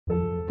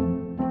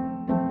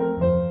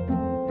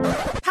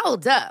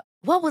Hold up.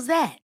 What was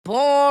that?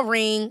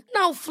 Boring.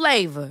 No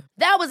flavor.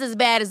 That was as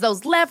bad as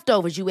those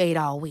leftovers you ate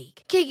all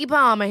week. Keke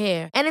Palmer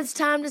here, and it's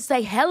time to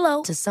say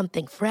hello to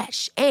something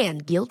fresh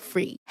and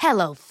guilt-free.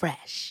 Hello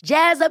Fresh.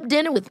 Jazz up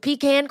dinner with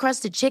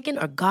pecan-crusted chicken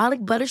or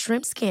garlic butter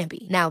shrimp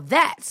scampi. Now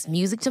that's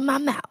music to my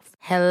mouth.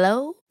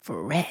 Hello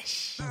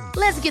Fresh.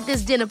 Let's get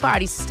this dinner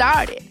party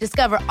started.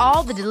 Discover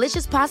all the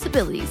delicious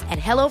possibilities at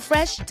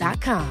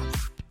hellofresh.com.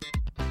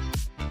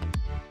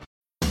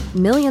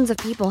 Millions of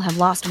people have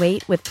lost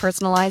weight with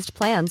personalized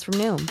plans from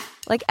Noom.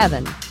 Like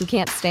Evan, who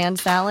can't stand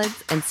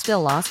salads and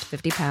still lost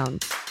 50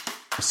 pounds.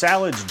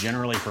 Salads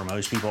generally for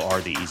most people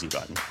are the easy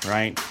button,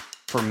 right?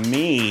 For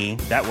me,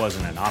 that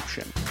wasn't an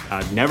option.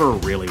 I never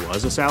really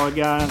was a salad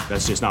guy.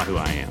 That's just not who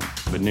I am.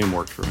 But Noom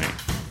worked for me.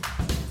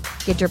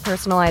 Get your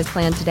personalized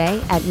plan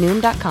today at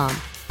Noom.com.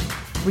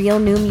 Real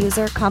Noom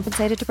user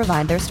compensated to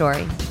provide their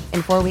story.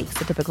 In 4 weeks,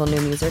 the typical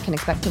Noom user can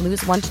expect to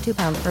lose 1 to 2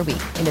 pounds per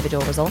week.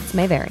 Individual results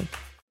may vary.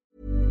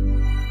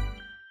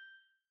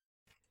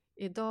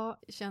 Idag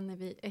känner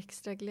vi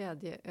extra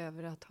glädje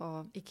över att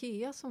ha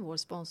IKEA som vår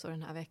sponsor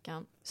den här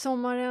veckan.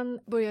 Sommaren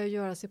börjar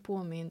göra sig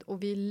påmind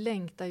och vi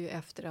längtar ju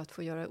efter att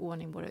få göra i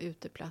ordning våra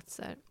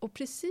uteplatser. Och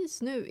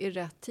precis nu i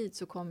rätt tid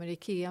så kommer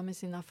IKEA med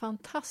sina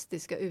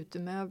fantastiska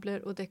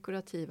utemöbler och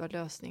dekorativa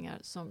lösningar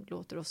som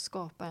låter oss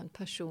skapa en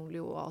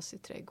personlig oas i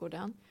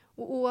trädgården.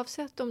 Och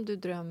oavsett om du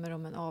drömmer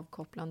om en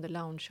avkopplande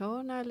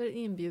loungehörna eller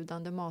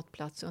inbjudande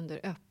matplats under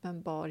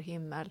öppen bar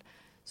himmel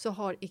så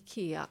har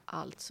IKEA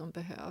allt som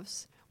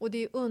behövs. Och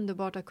det är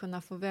underbart att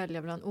kunna få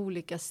välja bland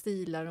olika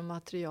stilar och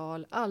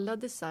material, alla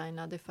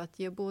designade för att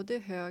ge både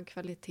hög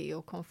kvalitet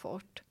och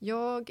komfort.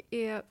 Jag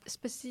är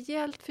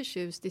speciellt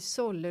förtjust i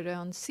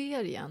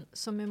Sollerön-serien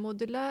som är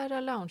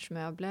modulära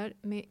loungemöbler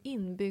med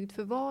inbyggd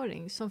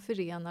förvaring som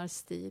förenar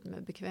stil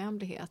med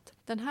bekvämlighet.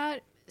 Den här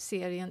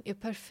serien är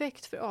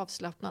perfekt för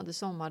avslappnade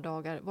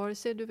sommardagar, vare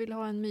sig du vill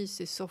ha en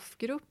mysig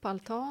soffgrupp på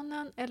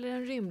altanen eller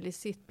en rymlig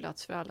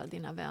sittplats för alla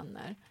dina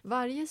vänner.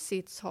 Varje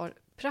sits har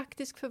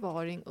praktisk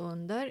förvaring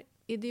under,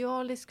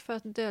 idealisk för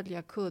att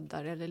dölja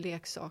kuddar eller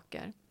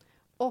leksaker.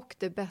 Och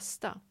det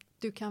bästa,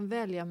 du kan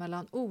välja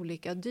mellan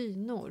olika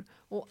dynor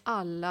och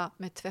alla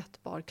med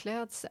tvättbar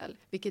klädsel,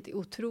 vilket är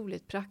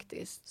otroligt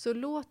praktiskt. Så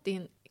låt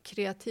din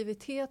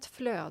kreativitet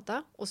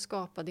flöda och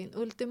skapa din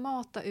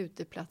ultimata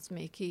uteplats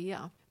med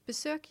IKEA.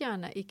 Besök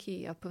gärna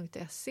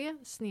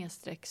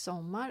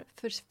ikea.se/sommar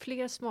för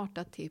fler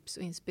smarta tips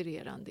och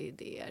inspirerande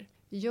idéer.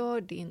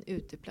 Gör din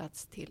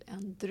uteplats till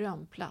en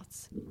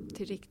drömplats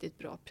till riktigt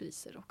bra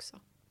priser också.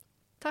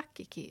 Tack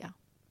IKEA!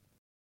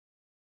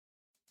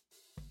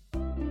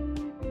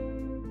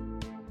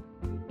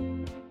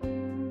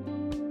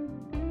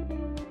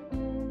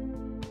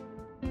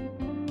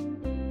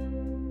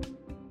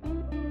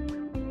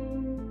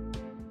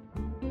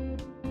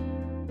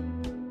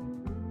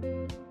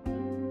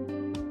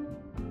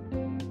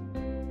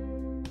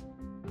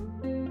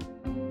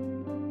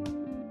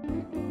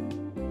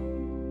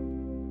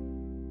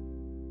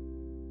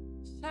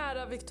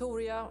 Kära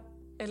Victoria,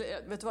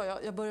 eller vet du vad,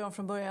 jag börjar om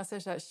från början. Jag säger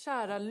så här: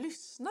 kära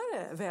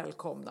lyssnare,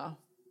 välkomna.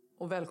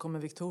 Och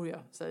välkommen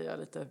Victoria, säger jag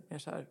lite mer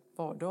så här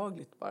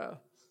vardagligt bara.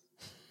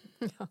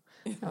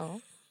 Ja.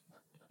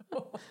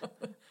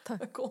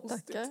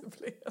 Konstigt tackar. det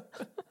blev.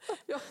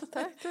 Ja.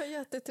 Tack, det var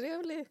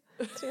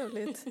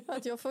jättetrevligt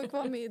att jag får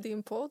vara med i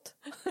din podd.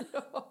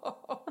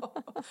 Ja.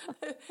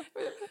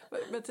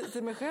 Men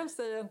till mig själv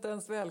säger jag inte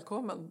ens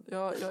välkommen.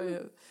 Jag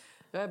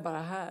är bara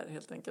här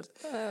helt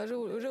enkelt.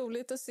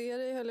 Roligt att se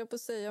dig, höll jag på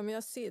att säga.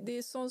 Men det är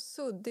en sån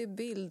suddig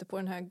bild på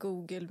den här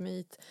Google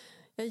Meet.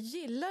 Jag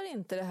gillar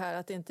inte det här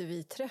att inte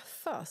vi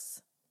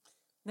träffas.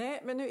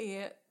 Nej, men nu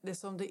är det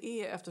som det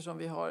är eftersom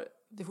det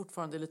är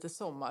fortfarande lite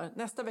sommar.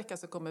 Nästa vecka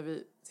så kommer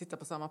vi sitta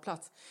på samma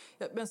plats.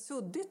 Ja, men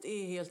suddigt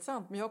är helt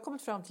sant. Men jag har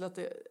kommit fram till att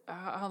det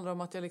handlar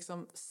om att jag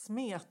liksom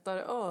smetar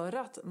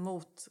örat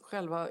mot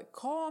själva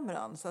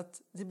kameran. Så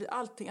att det blir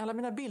allting, alla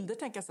mina bilder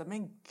tänker jag så här,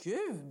 men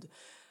gud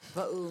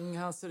vad ung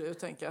han ser ut,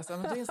 tänker jag. Så,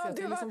 men det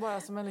är liksom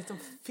bara som en liten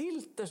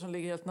filter som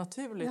ligger helt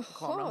naturligt på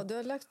kameran. Jaha, du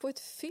har lagt på ett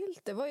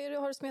filter. Vad är det,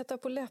 har du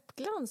smetat på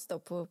läppglans då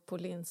på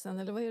linsen?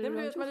 Eller vad är det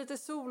blir med lite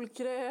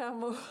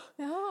solkräm och,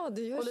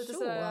 du gör och lite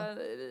så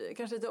här,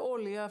 kanske lite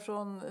olja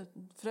från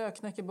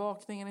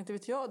fröknäckebakningen, inte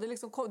vet jag. Det är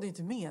liksom, det är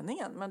inte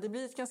meningen, men det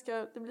blir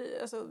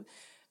alltså,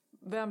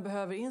 vem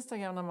behöver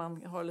Instagram när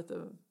man har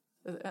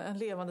en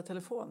levande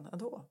telefon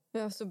ändå?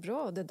 Ja, så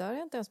bra. Det där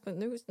är inte ens...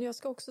 Nu, jag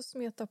ska också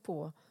smeta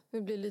på.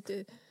 Det blir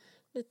lite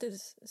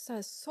så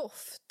här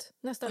soft.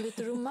 Nästan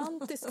lite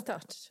romantisk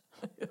touch.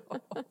 Ja.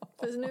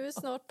 För nu är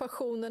snart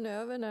passionen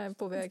över när jag är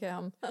på väg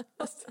hem.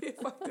 Alltså, det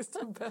är faktiskt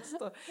det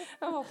bästa.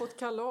 Jag var på ett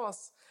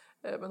kalas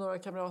med några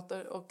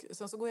kamrater och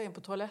sen så går jag in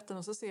på toaletten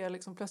och så ser jag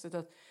liksom plötsligt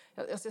att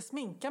jag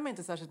sminkar mig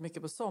inte särskilt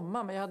mycket på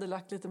sommaren, men jag hade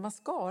lagt lite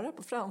mascara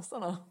på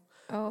fransarna.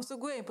 Ja. Och så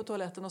går jag in på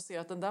toaletten och ser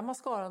att den där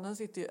mascaran, den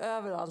sitter ju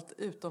överallt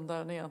utom där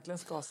den egentligen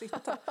ska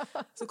sitta.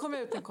 Så kommer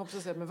jag ut till en kompis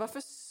och säger, men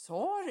varför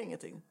sa du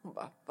ingenting? Hon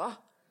bara, va?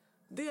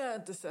 Det har jag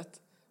inte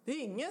sett. Det är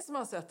ingen som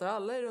har sett det.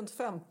 Alla är runt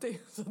 50.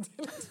 Så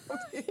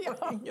det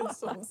är ingen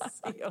som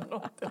ser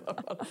något i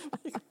alla fall.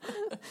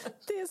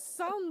 Det är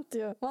sant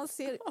ju. Man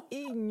ser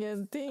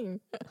ingenting.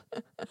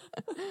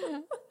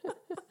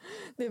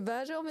 Det är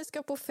värre om vi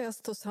ska på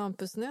fest hos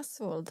Hampus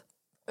Nessvold.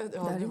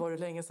 Ja, det var det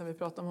länge sedan vi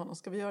pratade om honom.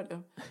 Ska vi göra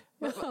det?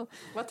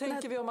 Vad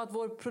tänker vi om att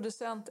vår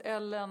producent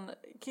Ellen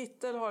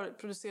Kittel har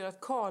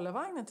producerat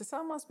Karlavagnen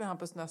tillsammans med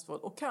Hampus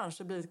Nessvold och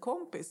kanske blivit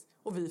kompis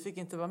och vi fick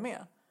inte vara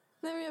med?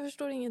 Nej, men jag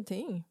förstår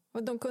ingenting.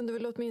 De kunde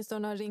väl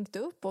åtminstone ha ringt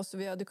upp oss och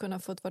vi hade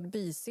kunnat fått vara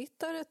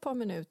bisittare ett par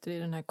minuter i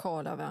den här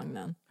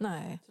Karlavagnen.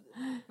 Nej.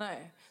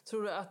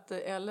 Tror du att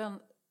Ellen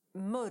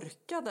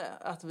mörkade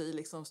att vi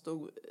liksom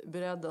stod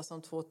beredda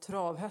som 2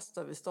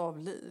 travhästar vid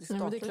startlinjen? Nej,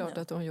 men det är klart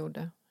att hon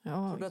gjorde.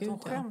 Ja, tror du att hon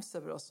skäms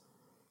över oss?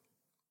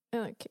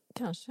 Ja,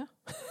 kanske.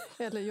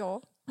 Eller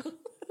ja.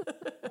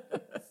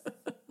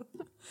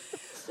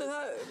 Den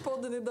här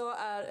podden idag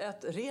är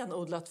ett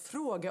renodlat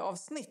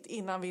frågeavsnitt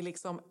innan vi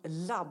liksom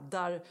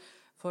laddar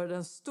för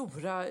den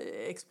stora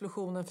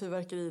explosionen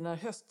fyrverkeri när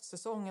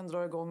höstsäsongen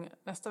drar igång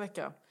nästa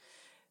vecka.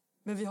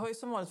 Men vi har ju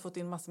som vanligt fått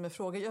in massor med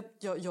frågor.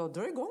 Jag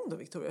drar igång då,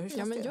 Victoria. Hur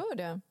känns det? Ja,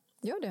 men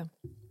gör det.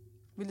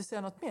 Vill du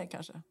säga något mer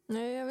kanske?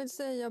 Nej, jag vill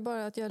säga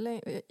bara att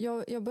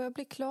jag börjar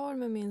bli klar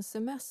med min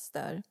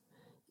semester.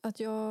 Att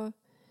jag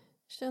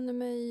känner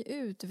mig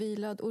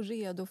utvilad och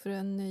redo för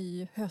en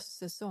ny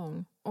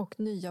höstsäsong och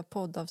nya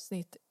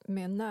poddavsnitt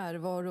med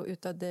närvaro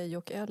utav dig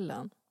och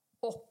Ellen.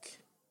 Och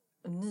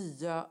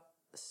nya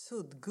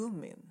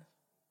suddgummin.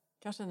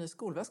 Kanske en ny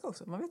skolväska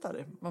också. Man vet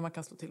aldrig vad man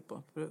kan slå till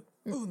på för att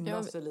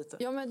unna sig lite.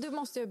 Ja, men du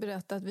måste ju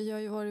berätta att vi har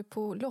ju varit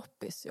på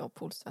loppis, jag och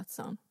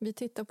Polsvetsan. Vi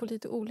tittar på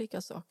lite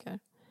olika saker.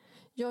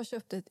 Jag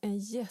köpte en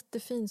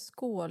jättefin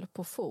skål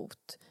på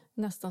fot,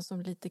 nästan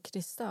som lite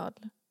kristall.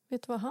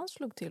 Vet du vad han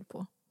slog till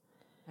på?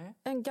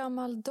 En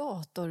gammal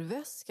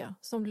datorväska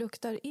som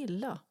luktar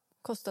illa.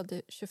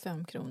 Kostade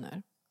 25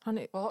 kronor. Han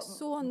är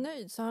så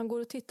nöjd så han går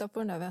och tittar på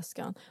den där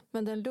väskan.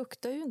 Men den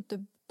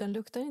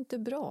luktar inte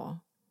bra.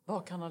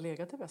 Vad kan ha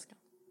legat i väskan?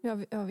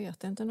 Jag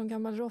vet inte, någon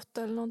gammal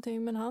råtta eller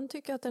någonting. Men han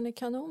tycker att den är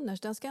kanoners.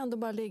 Den ska ändå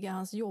bara ligga i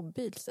hans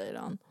jobbbil, säger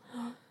han.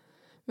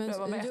 Men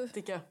pröva med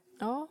ättika.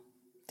 Ja,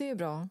 det är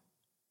bra.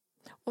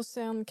 Och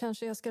sen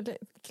kanske jag ska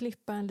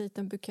klippa en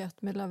liten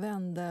bukett med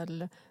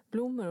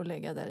lavendelblommor och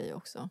lägga där i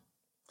också.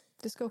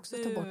 Det ska också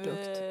ta bort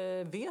lukt.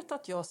 Du vet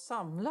att jag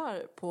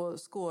samlar på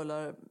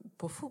skålar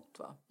på fot,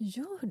 va?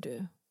 Gör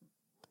du?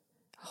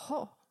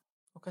 Jaha.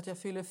 Och att jag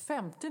fyller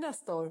 50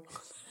 nästa år.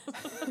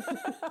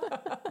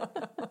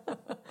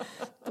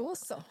 Då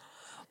så.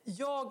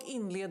 Jag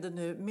inleder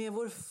nu med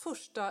vår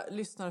första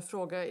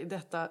lyssnarfråga i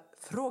detta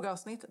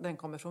frågeavsnitt. Den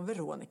kommer från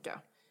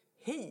Veronica.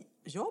 Hej,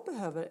 jag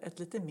behöver ett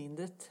lite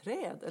mindre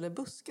träd eller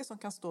buske som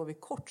kan stå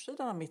vid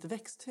kortsidan av mitt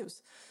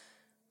växthus.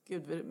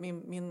 Gud,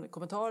 min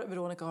kommentar,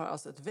 Veronica har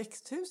alltså ett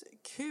växthus.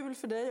 Kul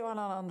för dig och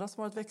alla andra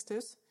som har ett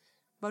växthus.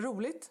 Vad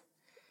roligt.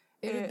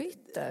 Är du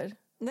bitter?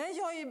 Nej,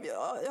 jag är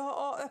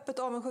öppet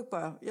avundsjuk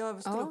bara.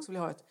 Jag skulle också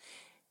vilja ha ett.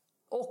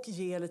 Och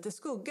ge lite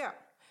skugga.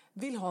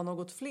 Vill ha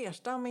något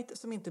flerstammigt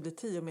som inte blir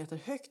 10 meter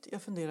högt.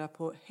 Jag funderar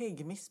på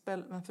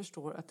häggmispel men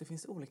förstår att det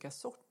finns olika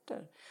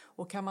sorter.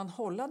 Och kan man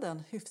hålla den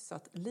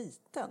hyfsat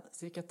liten,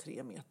 cirka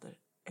 3 meter?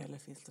 Eller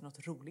finns det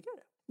något roligare?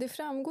 Det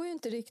framgår ju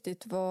inte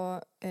riktigt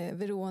var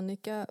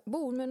Veronica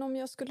bor. Men om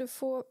jag skulle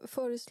få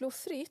föreslå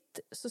fritt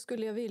så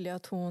skulle jag vilja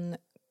att hon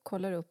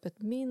kollar upp ett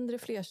mindre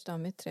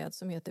flerstammigt träd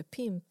som heter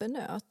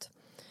pimpernöt.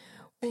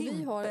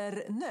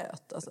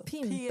 Pimpernöt? Alltså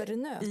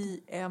pimpernöt.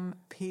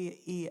 P-I-M-P-E-R-nöt.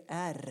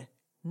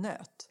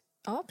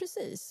 Ja,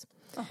 precis.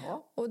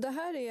 Aha. Och det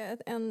här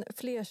är en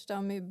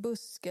flerstammig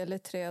buske eller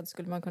träd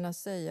skulle man kunna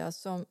säga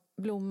som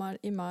blommar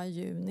i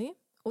maj-juni.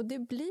 Och det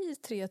blir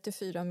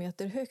 3-4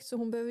 meter högt så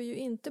hon behöver ju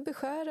inte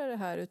beskära det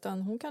här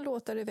utan hon kan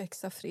låta det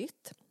växa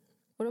fritt.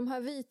 Och de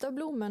här vita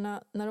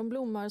blommorna, när de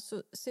blommar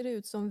så ser det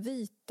ut som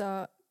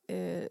vita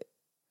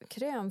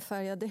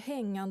krämfärgade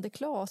hängande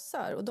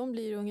klasar. Och de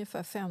blir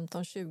ungefär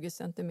 15-20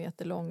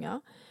 centimeter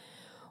långa.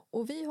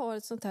 Och vi har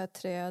ett sånt här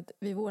träd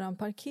vid våran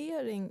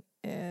parkering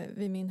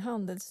vid min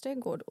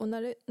handelsträdgård. Och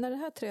när det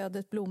här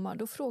trädet blommar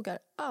då frågar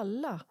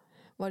alla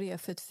vad det är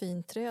för ett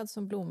fint träd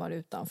som blommar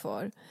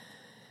utanför.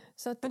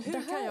 Så att men hur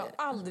kan jag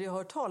aldrig ha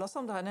hört talas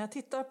om det här? När jag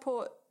tittar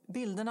på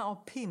bilderna av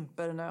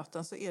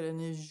pimpernöten så är den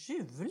ju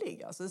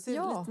ljuvlig. Alltså det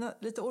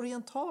ser lite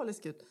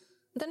orientalisk ut.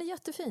 Den är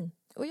jättefin.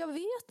 Och jag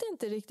vet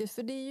inte riktigt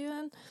för det är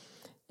ju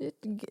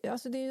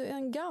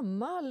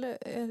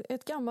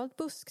ett gammalt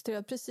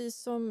buskträd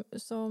precis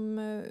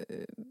som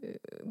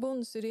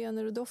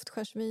bondsyrener och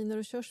doftjasminer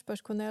och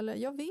körsbärskorneller.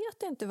 Jag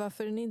vet inte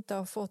varför den inte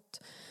har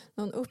fått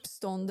någon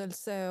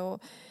uppståndelse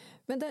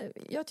men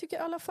jag tycker i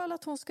alla fall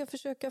att hon ska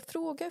försöka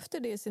fråga efter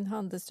det i sin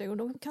handelsträdgård.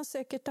 De kan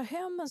säkert ta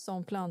hem en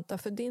sån planta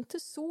för det är inte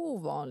så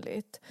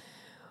ovanligt.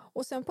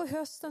 Och sen på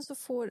hösten så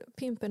får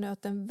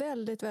pimpernöten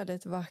väldigt,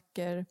 väldigt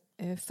vacker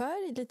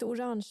färg, lite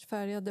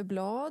orangefärgade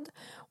blad.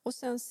 Och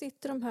sen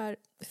sitter de här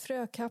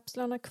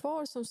frökapslarna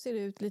kvar som ser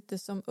ut lite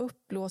som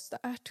uppblåsta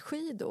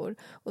ärtskidor.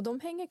 Och de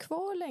hänger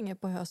kvar länge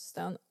på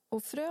hösten.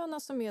 Och fröna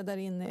som är där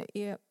inne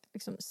är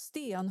liksom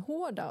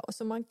stenhårda och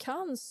så man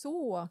kan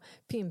så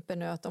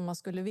pimpernöt om man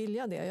skulle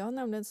vilja det. Jag har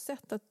nämligen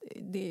sett att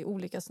det är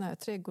olika såna här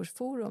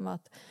trädgårdsforum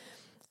att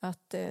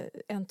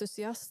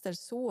entusiaster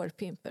sår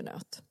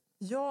pimpernöt.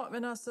 Ja,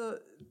 men alltså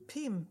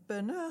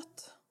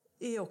pimpernöt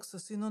är också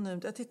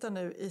synonymt. Jag tittar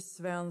nu i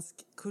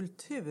Svensk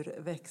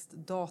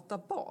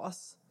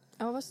kulturväxtdatabas.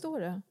 Ja, vad står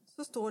det?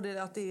 Så står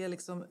det att det är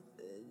liksom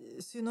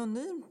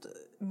synonymt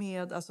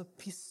med alltså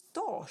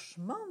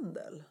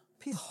pistagemandel.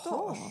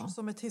 Pistage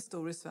som ett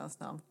historiskt svenskt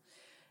namn.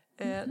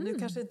 Nu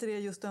kanske inte det är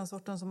just den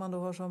sorten som man då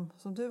har som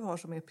du har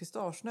som är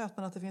pistagenöt,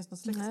 men att det finns något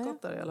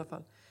släktskap där i alla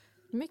fall.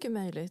 Mycket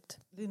möjligt.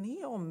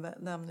 Linné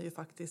omnämner ju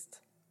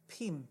faktiskt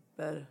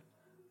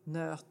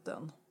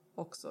pimpernöten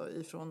också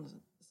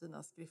ifrån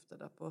sina skrifter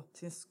där på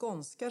sin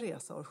skånska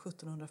resa år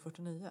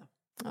 1749.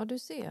 Ja, du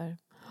ser.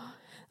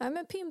 Nej,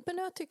 men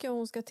pimpernöt tycker jag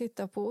hon ska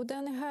titta på. Och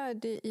den är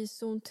härdig i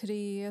zon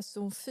 3,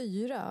 zon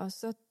 4.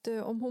 Så att,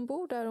 om hon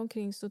bor där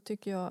omkring så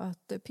tycker jag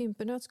att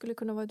pimpernöt skulle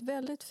kunna vara ett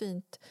väldigt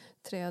fint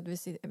träd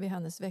vid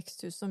hennes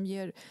växthus som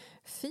ger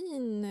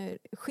fin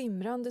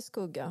skimrande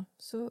skugga.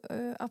 Så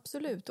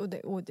absolut. Och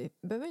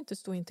det behöver inte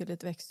stå in till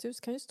ett växthus.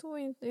 Kan ju stå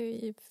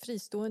i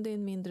fristående i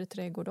en mindre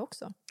trädgård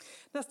också.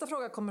 Nästa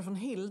fråga kommer från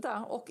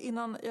Hilda. Och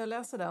innan jag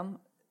läser den,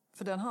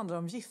 för den handlar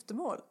om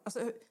giftermål.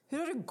 Alltså, hur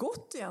har det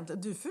gått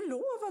egentligen? Du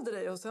förlovade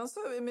dig och sen så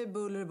med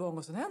buller och bång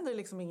och sen hände det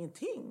liksom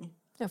ingenting.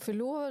 Jag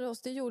förlovade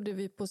oss, det gjorde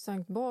vi på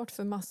Sankt Bart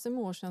för massor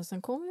med år sedan.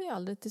 Sen kom vi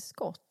aldrig till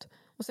skott.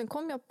 Och sen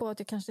kom jag på att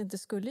jag kanske inte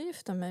skulle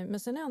gifta mig, men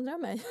sen ändrade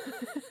jag mig.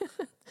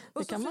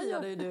 Och så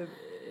friade ju du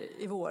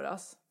i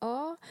våras.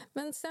 Ja,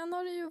 men sen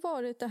har det ju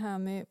varit det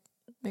här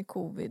med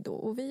covid då.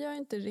 Och vi har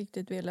inte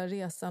riktigt velat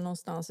resa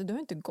någonstans. Det har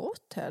inte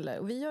gått heller.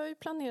 Och vi har ju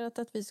planerat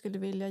att vi skulle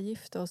vilja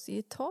gifta oss i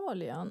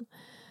Italien.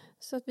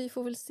 Så att vi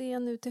får väl se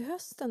nu till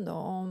hösten då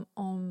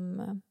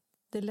om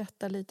det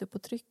lättar lite på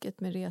trycket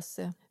med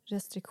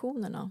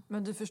reserestriktionerna.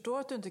 Men du förstår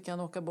att du inte kan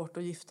åka bort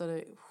och gifta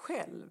dig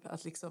själv?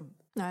 Att liksom...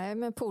 Nej,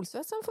 men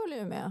polsvätsan följer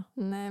ju med.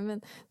 Nej,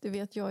 men du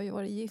vet, jag har ju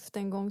varit gift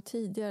en gång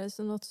tidigare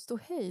så något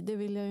ståhej, det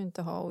vill jag ju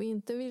inte ha. Och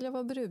inte vill jag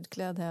vara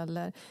brudklädd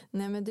heller.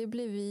 Nej, men det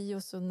blir vi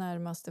och så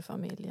närmaste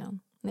familjen.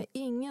 Nej,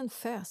 ingen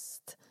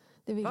fest.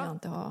 Det vill jag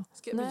inte ha.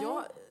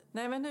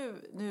 Nej, men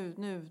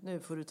nu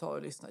får du ta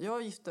och lyssna. Jag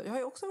har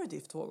ju också varit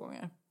gift 2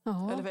 gånger.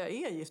 Jaha. Eller jag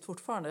är gift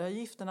fortfarande. Jag är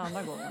gift den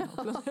andra gången.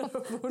 Och planerar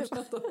att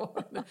fortsätta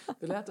vara det.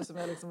 Det lät det som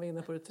jag liksom var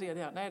inne på det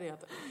tredje här. Nej, det är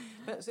inte.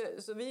 Men,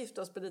 så vi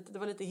gifte oss på lite, det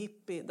var lite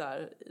hippie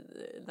där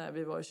när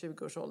vi var i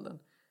 20-årsåldern.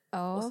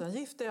 Ja. Och sen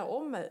gifte jag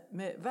om mig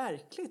med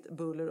verkligt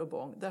buller och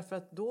bång. Därför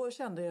att då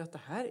kände jag att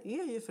det här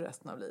är ju för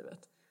resten av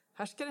livet.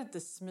 Här ska det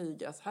inte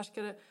smygas, här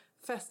ska det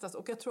festas.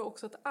 Och jag tror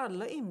också att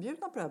alla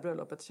inbjudna på det här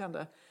bröllopet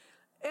kände...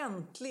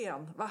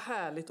 Äntligen, vad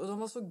härligt. Och de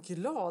var så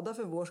glada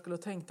för vår skull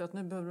och tänkte att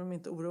nu behöver de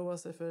inte oroa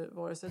sig för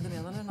vare sig den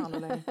ena eller den andra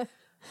längre.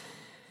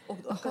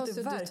 Och att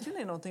det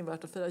verkligen är någonting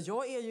värt att fira.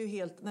 Jag är ju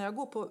helt, när jag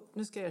går på,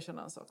 nu ska jag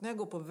erkänna en sak. När jag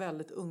går på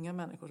väldigt unga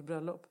människors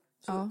bröllop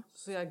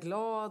så är jag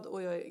glad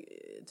och jag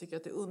tycker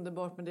att det är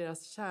underbart med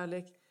deras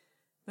kärlek.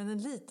 Men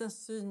en liten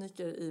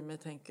cyniker i mig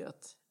tänker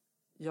att,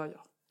 ja.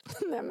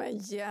 Nej men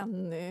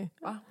Jenny.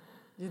 Va?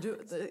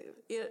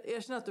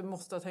 Erkänn att du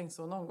måste ha tänkt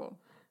så någon gång.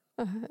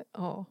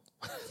 Ja,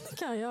 det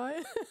kan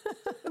jag.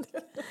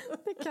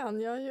 Det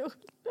kan jag ju.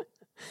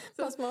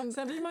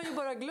 Sen blir man ju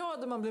bara glad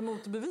när man blir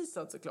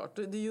motbevisad såklart.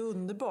 Det är ju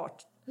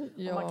underbart.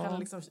 Ja. Och man kan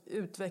liksom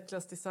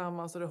utvecklas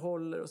tillsammans och det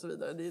håller och så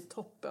vidare. Det är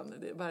toppen,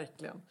 det är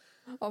verkligen.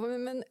 Ja,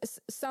 men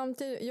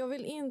samtidigt, jag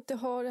vill inte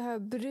ha det här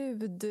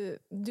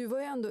Du var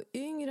ju ändå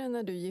yngre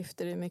när du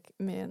gifte dig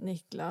med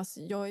Niklas.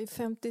 Jag är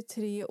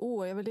 53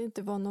 år, jag vill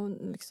inte vara någon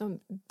liksom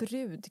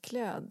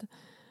brudklädd.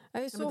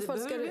 I så men det fall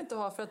behöver vi inte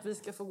ha för att vi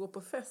ska få gå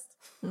på fest.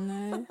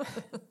 Nej.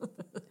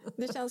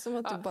 Det känns som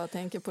att du bara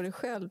tänker på dig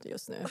själv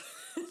just nu.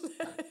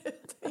 Jag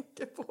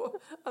tänker på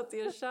att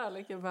er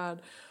kärlek är värd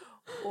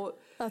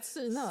att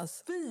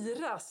synas.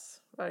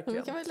 Firas,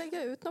 verkligen. Vi kan väl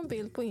lägga ut någon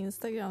bild på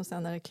Instagram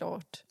sen när det är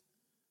klart.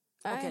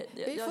 Nej,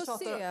 vi får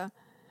se. Ja.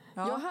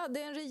 Jag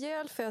hade en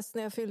rejäl fest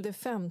när jag fyllde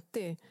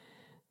 50.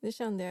 Det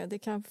kände jag, det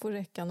kan få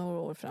räcka några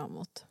år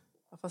framåt.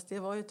 Ja, fast det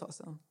var ju ett tag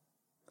sedan.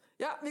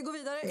 Ja, vi går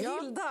vidare. Ja.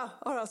 Hilda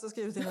har alltså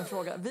skrivit in en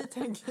fråga. Vi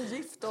tänker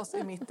gifta oss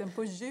i mitten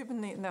på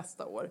juni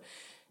nästa år.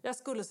 Jag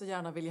skulle så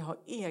gärna vilja ha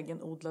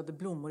egenodlade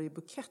blommor i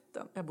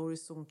buketten. Jag bor i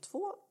zon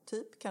 2,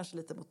 typ, kanske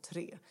lite mot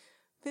 3.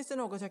 Finns det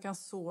något jag kan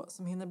så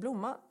som hinner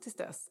blomma tills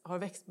dess? Har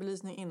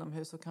växtbelysning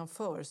inomhus och kan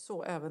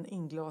förså även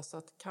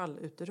inglasat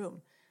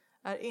kalluterum.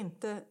 Är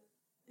inte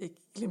i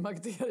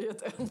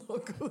klimakteriet än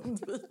och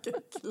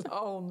undviker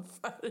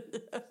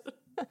clownfärger.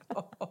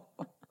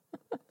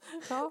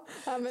 Ja,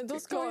 men då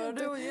klarar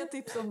du att ge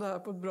tips om det här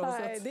på ett bra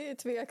sätt. Nej, det är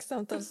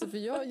tveksamt alltså, för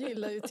jag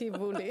gillar ju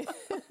tivoli.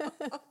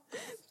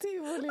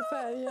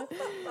 Tivolifärger.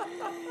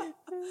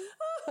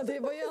 Det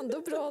var ju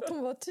ändå bra att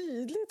hon var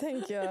tydlig,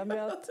 tänker jag.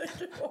 Med att,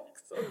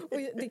 och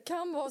det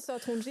kan vara så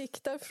att hon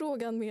riktar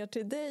frågan mer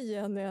till dig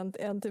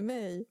än till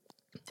mig.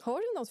 Har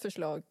du något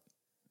förslag?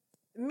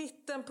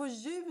 Mitten på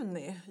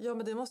juni? Ja,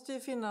 men det måste ju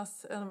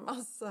finnas en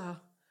massa...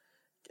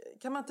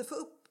 Kan man inte få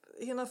upp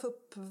hinna få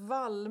upp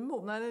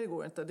vallmo? Nej, det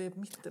går inte. Det är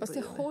mitten Fast på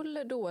det juni.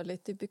 håller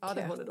dåligt i bukett. Ja,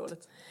 det håller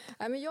dåligt.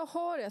 Nej, men jag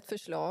har ett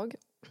förslag.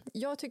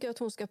 Jag tycker att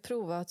hon ska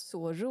prova att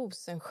så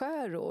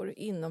rosenskäror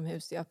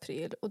inomhus i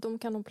april. Och de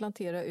kan hon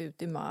plantera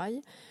ut i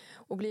maj.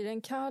 Och blir det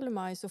en kall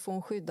maj så får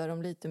hon skydda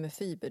dem lite med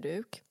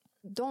fiberduk.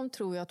 De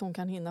tror jag att hon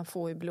kan hinna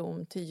få i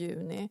blom till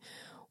juni.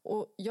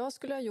 Och jag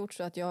skulle ha gjort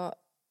så att jag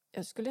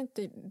skulle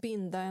inte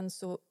binda en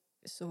så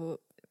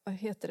vad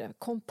heter det,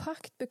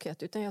 kompakt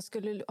bukett, utan jag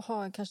skulle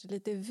ha en kanske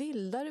lite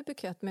vildare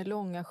bukett med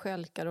långa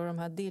skälkar och de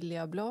här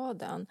dilliga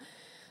bladen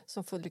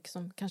som får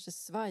liksom kanske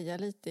svaja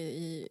lite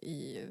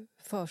i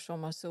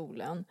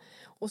försommarsolen.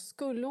 Och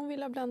skulle hon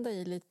vilja blanda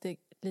i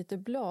lite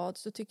blad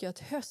så tycker jag att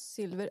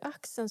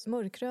höstsilveraxens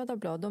mörkröda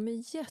blad, de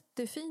är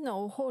jättefina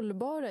och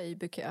hållbara i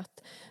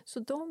bukett. Så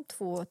de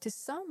två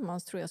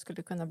tillsammans tror jag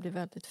skulle kunna bli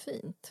väldigt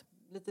fint.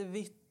 Lite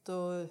vitt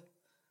och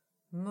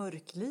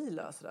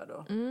mörklila sådär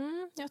då.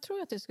 Jag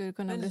tror att det skulle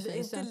kunna bli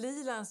fint. Men är inte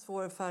lila en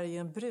svår färg i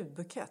en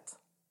brudbukett?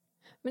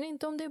 Men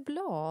inte om det är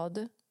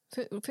blad.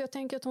 För jag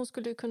tänker att hon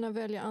skulle kunna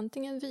välja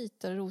antingen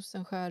vita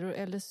rosenskäror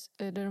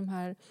eller de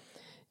här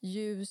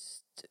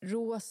ljust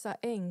rosa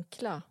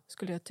enkla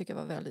skulle jag tycka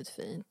var väldigt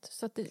fint.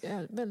 Så att det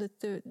är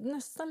väldigt,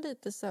 nästan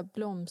lite så här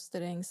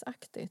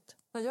blomsterängsaktigt.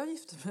 När jag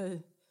gifte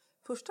mig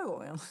första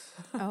gången,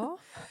 Ja.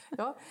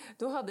 ja,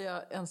 då hade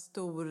jag en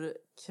stor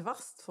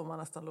kvast får man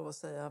nästan lov att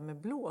säga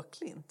med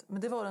blåklint.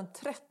 Men det var den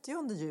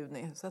 30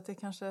 juni så att det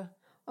kanske...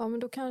 Ja, men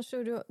då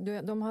kanske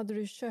de hade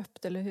du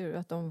köpt, eller hur?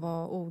 Att de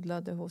var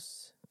odlade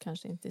hos,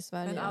 kanske inte i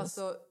Sverige. Men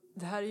alltså,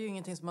 det här är ju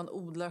ingenting som man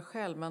odlar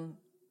själv, men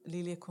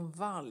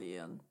liljekonvalj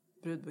är en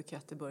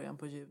brudbukett i början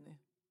på juni.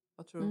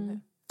 Vad tror du om det?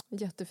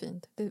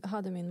 Jättefint. Det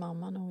hade min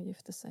mamma när hon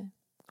gifte sig.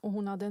 Och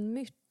hon hade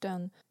en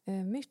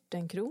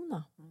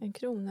myrtenkrona. En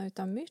krona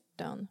utan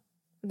myrten.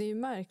 Det är ju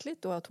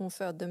märkligt då att hon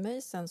födde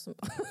mig sen som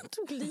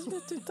tog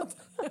livet utan...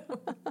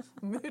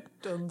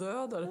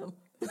 Myrtendödaren.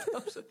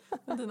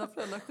 Men dina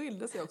föräldrar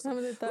skilde sig också. Ja,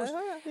 men det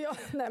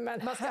där nej,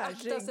 men man ska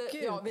akta sig,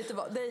 herregud. ja,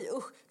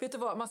 vet du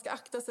vad? Man ska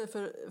akta sig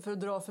för att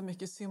dra för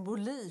mycket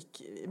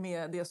symbolik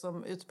med det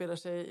som utspelar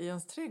sig i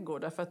ens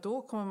trädgård. Därför att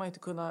då kommer man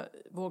inte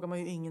vågar man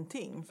ju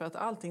ingenting. För att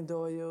allting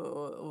dör ju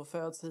och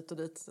föds hit och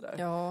dit. Sådär.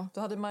 Ja.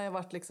 Då hade man ju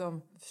varit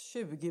liksom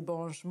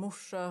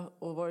 20-barnsmorsa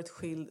och varit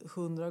skild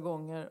 100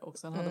 gånger. Och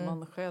sen hade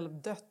man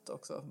själv dött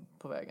också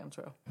på vägen,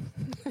 tror jag.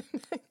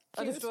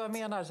 Ja, du förstår vad jag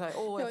menar. Så här,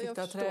 jag fick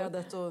det här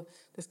trädet och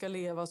det ska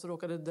leva så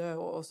råkade det dö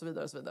och så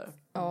vidare. Och så vidare.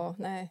 Ja,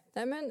 nej.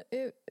 Men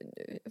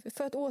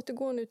för att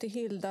återgå nu till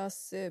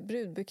Hildas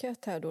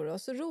brudbukett här då.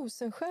 Så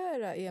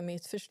rosenskära är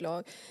mitt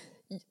förslag.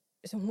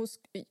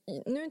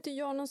 Nu är inte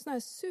jag någon sån här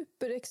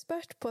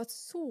superexpert på att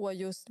så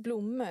just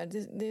blommor.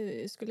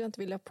 Det skulle jag inte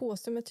vilja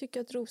påstå. Men jag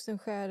tycker att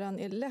rosenskäran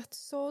är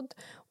lättsådd.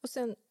 Och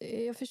sen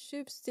är jag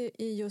förtjust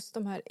i just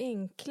de här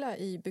enkla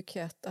i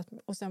bukett.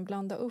 Och sen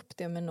blanda upp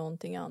det med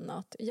någonting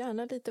annat.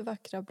 Gärna lite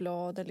vackra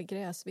blad eller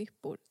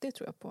gräsvippor. Det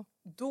tror jag på.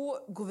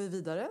 Då går vi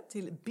vidare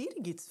till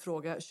Birgits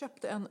fråga.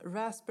 Köpte en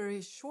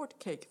raspberry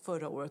shortcake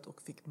förra året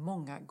och fick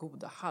många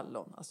goda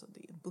hallon. Alltså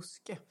det är en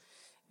buske.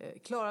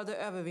 Klarade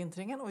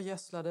övervintringen och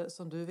gödslade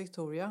som du,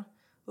 Victoria,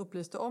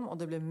 upplyste om, och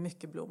det blev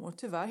mycket blommor.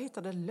 Tyvärr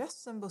hittade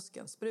lössen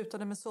busken,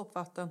 sprutade med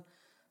såpvatten,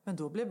 men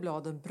då blev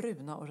bladen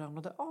bruna och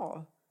ramlade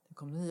av. Det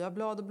kom nya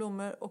blad och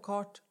blommor och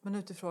kart, men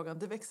utifrågan,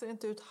 det växer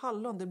inte ut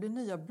hallon, det blir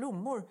nya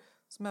blommor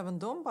som även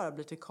de bara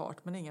blir till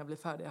kart, men inga blir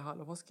färdiga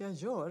hallon. Vad ska jag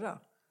göra?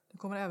 Det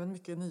kommer även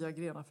mycket nya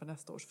grenar för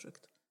nästa års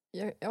frukt.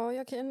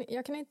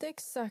 Jag kan inte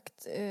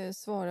exakt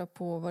svara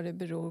på vad det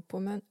beror på,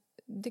 men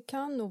det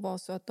kan nog vara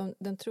så att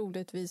den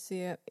troligtvis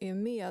är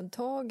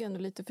medtagen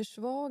och lite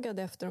försvagad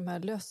efter de här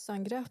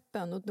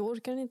lössangreppen, och då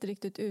orkar den inte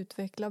riktigt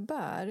utveckla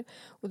bär,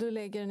 och då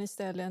lägger den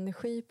istället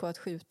energi på att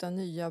skjuta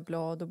nya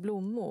blad och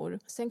blommor.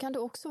 Sen kan det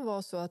också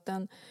vara så att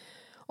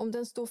om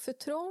den står för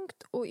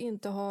trångt och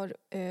inte har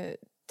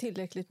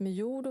tillräckligt med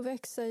jord att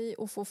växa i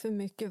och får för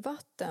mycket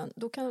vatten,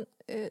 då kan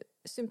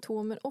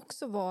symptomen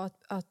också vara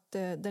att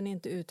den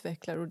inte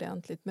utvecklar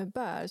ordentligt med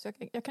bär. Så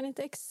jag kan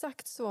inte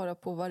exakt svara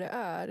på vad det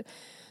är.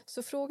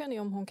 Så frågan är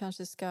om hon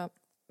kanske ska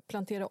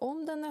plantera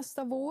om den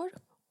nästa vår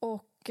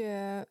och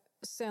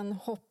sen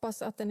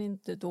hoppas att den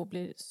inte då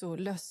blir så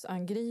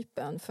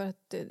lössangripen. För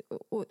att,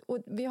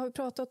 och vi har ju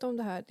pratat om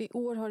det här. I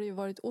år har det ju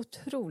varit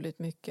otroligt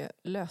mycket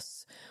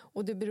löss.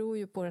 Och det beror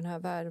ju på den här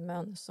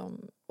värmen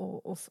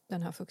och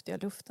den här fuktiga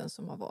luften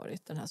som har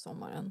varit den här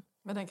sommaren.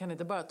 Men den kan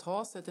inte bara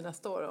ta sig till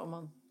nästa år om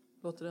man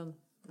låter den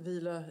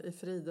vila i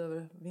frid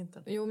över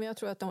vintern? Jo, men jag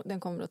tror att den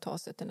kommer att ta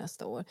sig till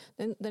nästa år.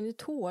 Den är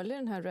tålig,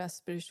 den här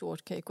raspberry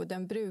shortcake, och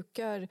den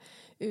brukar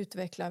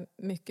utveckla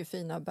mycket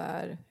fina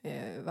bär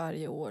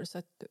varje år. Så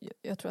att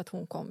jag tror att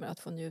hon kommer att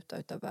få njuta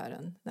av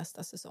bären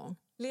nästa säsong.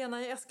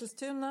 Lena i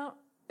Eskilstuna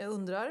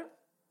undrar,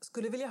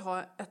 skulle vilja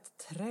ha ett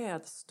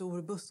träd,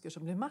 stor buske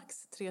som blir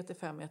max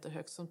 3-5 meter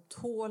högt, som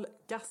tål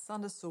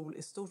gassande sol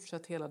i stort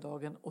sett hela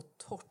dagen och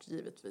torrt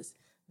givetvis.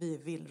 Vi är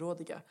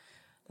villrådiga.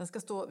 Den ska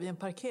stå vid en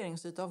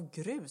parkeringsyta av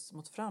grus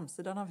mot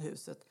framsidan av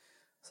huset.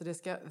 Så det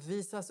ska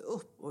visas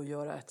upp och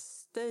göra ett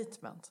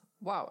statement.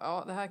 Wow,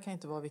 ja, det här kan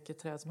inte vara vilket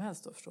träd som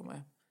helst då, förstår man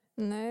ju.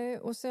 Nej,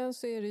 och sen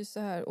så är det ju så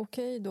här,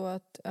 okej då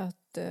att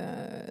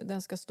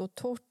den ska stå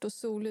torrt och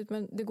soligt,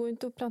 men det går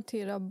inte att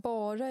plantera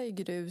bara i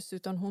grus,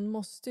 utan hon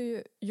måste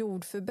ju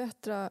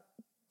jordförbättra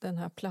den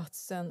här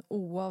platsen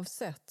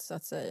oavsett, så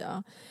att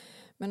säga.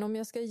 Men om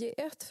jag ska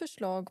ge ett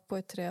förslag på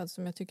ett träd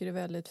som jag tycker är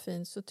väldigt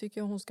fint, så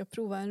tycker jag hon ska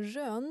prova en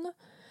rönn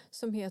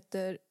som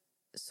heter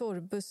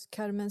Sorbus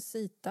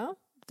carmencita.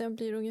 Den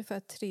blir ungefär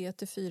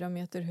 3-4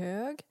 meter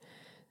hög.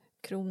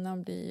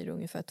 Kronan blir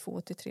ungefär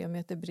 2-3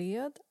 meter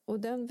bred. Och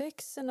den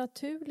växer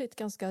naturligt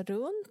ganska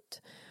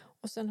runt.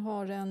 Och sen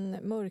har den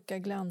mörka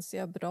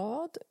glansiga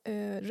blad,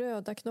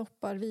 röda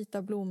knoppar,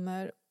 vita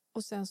blommor.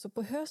 Och sen så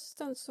på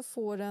hösten så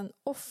får den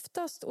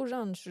oftast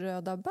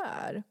orange-röda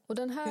bär. Och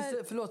den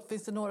här...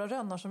 Finns det några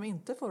rönnar som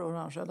inte får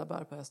orange-röda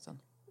bär på hösten?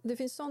 Det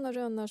finns sådana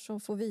rönnar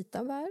som får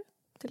vita bär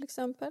till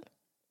exempel.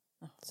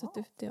 Så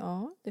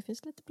det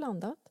finns lite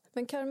blandat.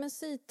 Men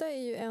carmencita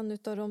är ju en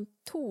av de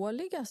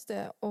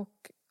tåligaste,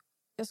 och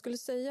jag skulle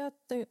säga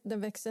att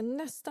den växer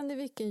nästan i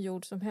vilken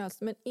jord som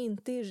helst, men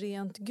inte i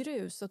rent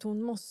grus. Så att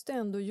hon måste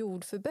ändå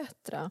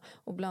jordförbättra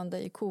och blanda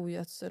i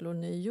kogödsel och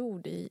ny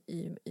jord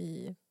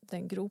i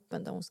den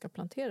gropen där hon ska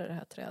plantera det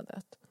här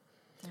trädet.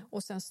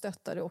 Och sen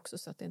stöttar det också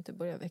så att det inte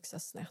börjar växa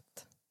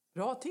snett.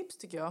 Bra tips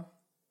tycker jag.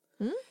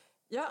 Mm.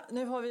 Ja,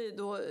 nu har vi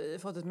då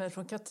fått ett mejl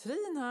från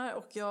Katrin här,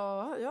 och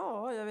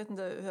jag vet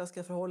inte hur jag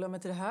ska förhålla mig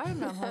till det här,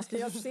 men hon ska...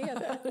 Jag ser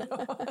det.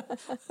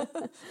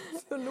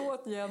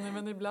 Förlåt Jenny,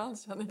 men ibland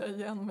känner jag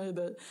igen mig i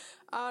dig.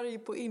 Arg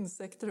på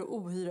insekter och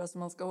ohyra som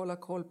man ska hålla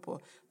koll på.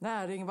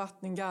 Näring,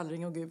 vattning,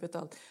 gallring och gud vet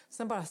allt.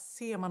 Sen bara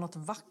ser man något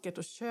vackert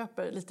och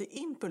köper lite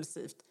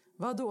impulsivt.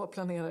 Vadå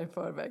planera i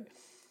förväg?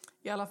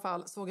 I alla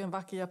fall såg en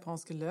vacker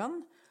japansk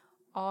lönn.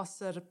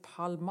 Acer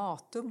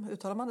palmatum,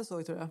 uttalar man det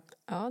så, tror jag?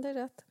 Ja, det är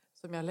rätt.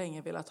 Som jag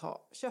länge velat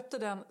ha. Köpte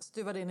den,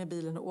 stuvade in i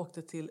bilen och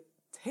åkte till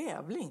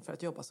tävling för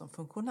att jobba som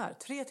funktionär.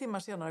 3 timmar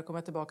senare kom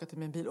jag tillbaka till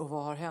min bil, och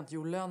vad har hänt?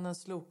 Jo, lönnen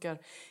slokar,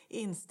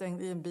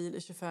 instängd i en bil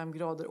i 25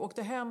 grader.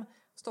 Åkte hem,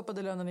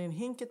 stoppade lönnen i en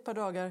hink ett par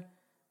dagar,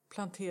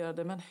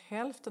 planterade, men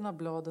hälften av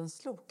bladen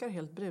slokar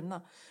helt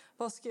bruna.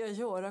 Vad ska jag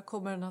göra?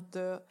 Kommer den att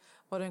dö?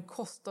 Vad den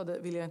kostade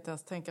vill jag inte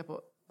ens tänka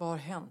på. Vad har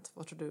hänt?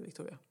 Vad tror du,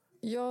 Victoria?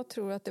 Jag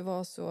tror att det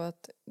var så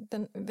att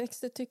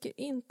växter tycker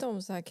inte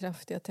om så här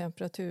kraftiga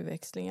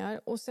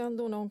temperaturväxlingar. Och sen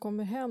då när hon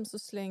kommer hem så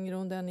slänger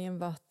hon den i en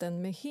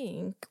vatten med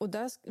hink. Och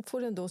där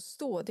får den då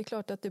stå. Det är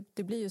klart att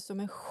det blir ju som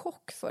en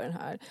chock för den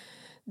här.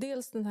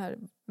 Dels den här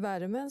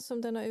värmen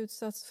som den har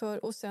utsatts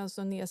för, och sen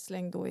så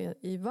nedslängd då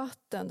i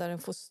vatten där den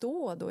får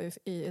stå då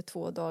i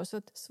 2 dagar. Så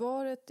att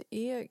svaret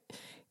är...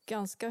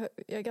 Jag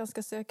är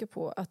ganska säker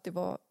på att det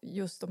var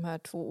just de här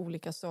 2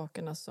 olika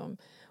sakerna som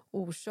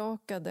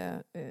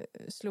orsakade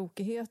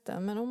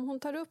slokigheten. Men om hon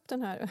tar upp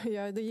den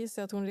här, det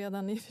gissar jag att hon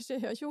redan i och för sig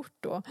har gjort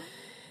då,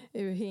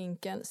 ur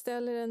hinken,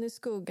 ställer den i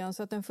skuggan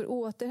så att den får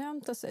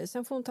återhämta sig.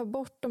 Sen får hon ta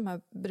bort de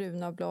här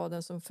bruna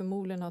bladen som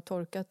förmodligen har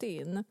torkat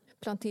in.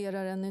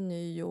 Planterar den i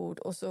ny jord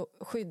och så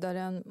skyddar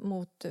den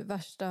mot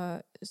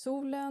värsta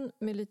solen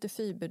med lite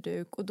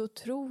fiberduk. Och då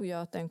tror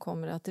jag att den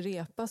kommer att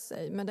repa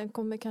sig. Men den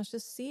kommer kanske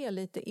se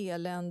lite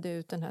eländig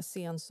ut den här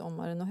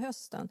sensommaren och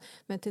hösten.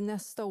 Men till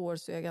nästa år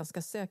så är jag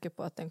ganska säker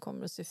på att den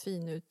kommer att se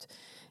fin ut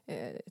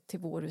till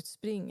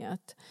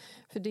vårutspringet.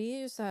 För det är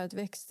ju så här att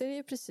växter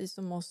är precis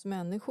som oss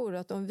människor.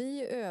 Att om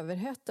vi är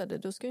överhettade,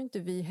 då ska inte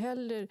vi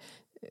heller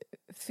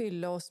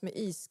fylla oss med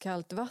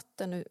iskallt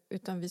vatten,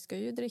 utan vi ska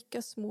ju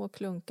dricka små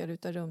klunkar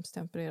utav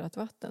rumstempererat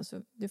vatten.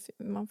 Så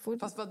man får...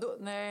 Fast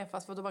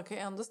vadå, man kan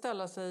ju ändå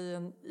ställa sig i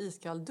en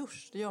iskall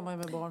dusch. Det gör man ju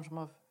med barn som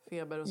har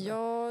feber och så.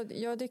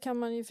 Ja, det kan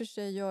man ju för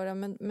sig göra,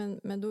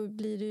 men då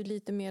blir det ju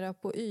lite mera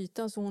på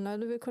ytan. Så hon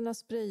hade väl kunnat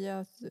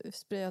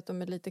sprayat dem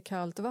med lite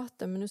kallt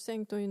vatten, men nu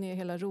sänkte hon ju ner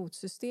hela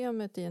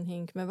rotsystemet i en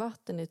hink med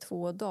vatten i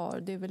 2 dagar.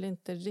 Det är väl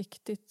inte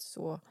riktigt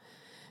så...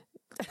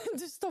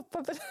 Du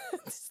stoppar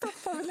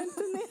väl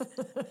inte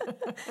ner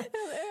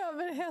en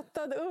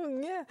överhettad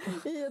unge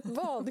i ett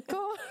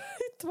badkar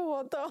i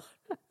 2 dagar?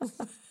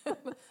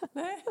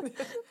 Nej,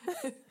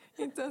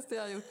 inte ens det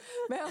jag har gjort.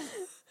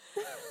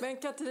 Men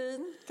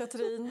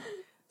Katrin,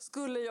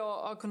 skulle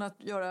jag ha kunnat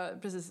göra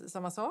precis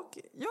samma sak?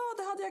 Ja,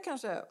 det hade jag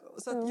kanske.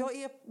 Så att jag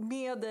är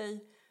med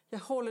dig, jag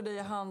håller dig i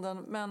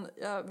handen, men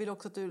jag vill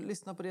också att du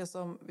lyssnar på det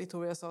som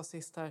Victoria sa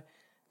sist här.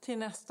 Till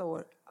nästa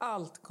år,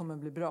 allt kommer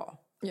bli bra.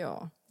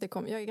 Ja,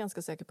 jag är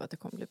ganska säker på att det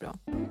kommer bli bra.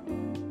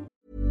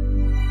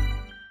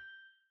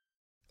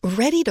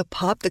 Ready to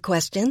pop the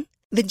question?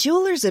 The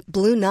jewelers at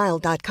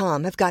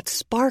BlueNile.com have got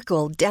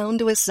sparkle down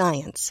to a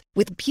science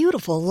with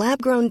beautiful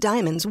lab-grown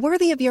diamonds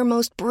worthy of your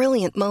most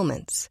brilliant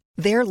moments.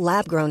 Their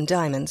lab-grown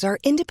diamonds are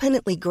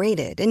independently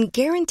graded and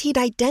guaranteed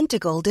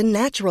identical to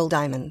natural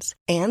diamonds,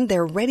 and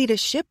they're ready to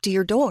ship to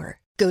your door.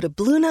 Go to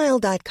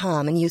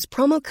BlueNile.com and use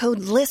promo code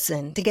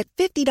LISTEN to get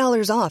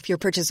 $50 off your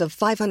purchase of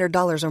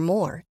 $500 or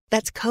more.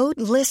 That's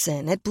code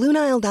LISTEN at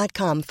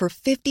BlueNile.com for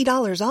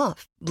 $50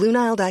 off.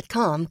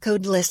 BlueNile.com,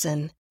 code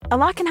LISTEN. A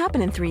lot can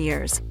happen in 3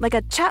 years, like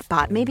a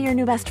chatbot may be your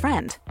new best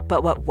friend.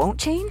 But what won't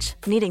change?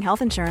 Needing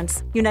health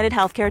insurance. United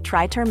Healthcare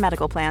Tri-Term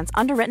Medical Plans,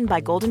 underwritten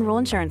by Golden Rule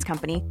Insurance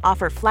Company,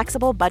 offer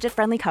flexible,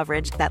 budget-friendly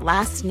coverage that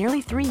lasts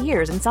nearly 3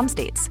 years in some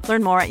states.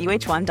 Learn more at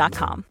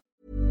uh1.com.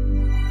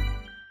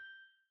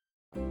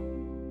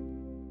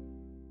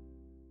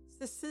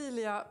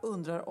 Cecilia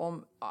undrar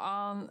om...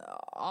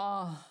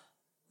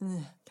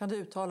 kan du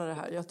uttala det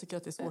här? Jag tycker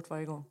att det är svårt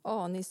varje gång.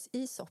 Anis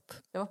isop.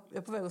 Jag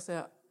är på väg att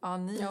säga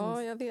anis.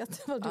 Ja, jag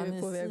vet vad du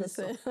är på väg att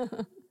säga.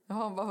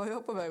 Jaha, vad var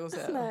jag på väg att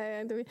säga?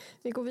 Nej,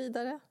 vi går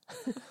vidare.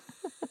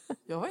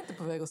 Jag var inte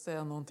på väg att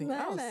säga någonting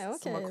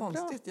alls som var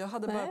konstigt. Bra. Jag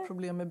hade bara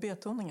problem med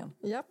betoningen.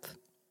 Japp.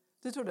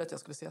 Du trodde att jag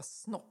skulle säga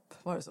snopp,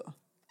 var det så?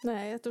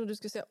 Nej, jag trodde du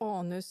skulle säga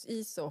anus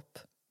isop.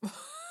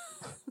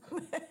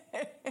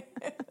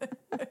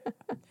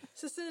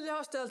 Cecilia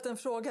har ställt en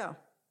fråga.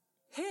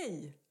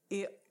 Hej,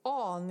 är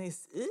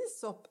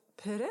anisisop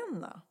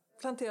perenna?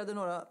 Planterade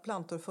några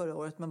plantor förra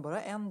året men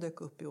bara en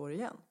dök upp i år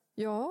igen.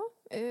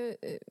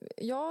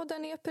 Ja,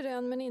 den är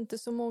perenn men inte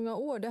så många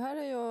år. Det här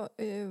har jag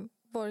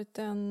varit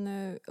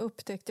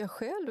upptäckt jag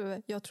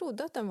själv. Jag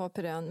trodde att den var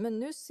perenn, men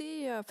nu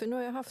ser jag, för nu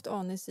har jag haft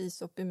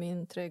anisisop i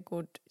min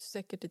trädgård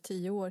säkert i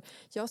 10 år.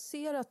 Jag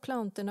ser att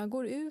plantorna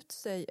går ut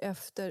sig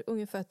efter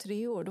ungefär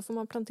 3 år. Då får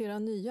man plantera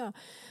nya.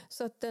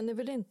 Så att den är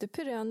väl inte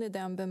perenn i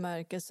den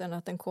bemärkelsen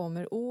att den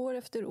kommer år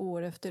efter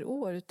år efter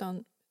år,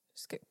 utan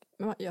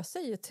jag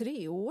säger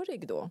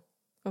 3-årig då.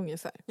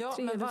 Ungefär. Ja,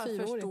 men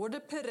varför står det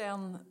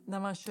perenn när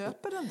man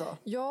köper den då?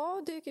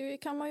 Ja, det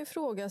kan man ju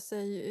fråga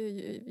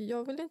sig.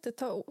 Jag vill inte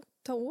ta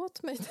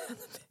åt mig den,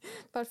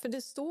 varför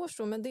det står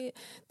så, men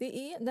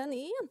den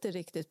är inte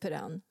riktigt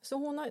perenn.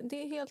 Så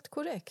det är helt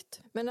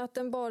korrekt. Men att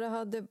den bara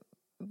hade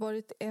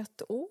varit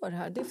 1 år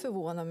här, det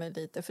förvånar mig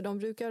lite. För de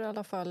brukar i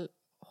alla fall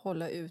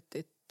hålla ut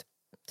i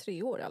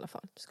 3 år i alla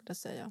fall, skulle jag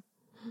säga.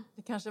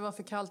 Det kanske var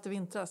för kallt i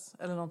vintras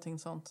eller någonting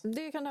sånt.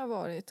 Det kan det ha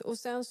varit. Och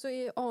sen så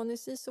är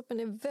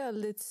anisisopen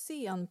väldigt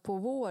sen på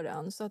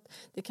våren. Så att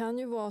det kan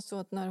ju vara så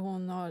att när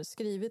hon har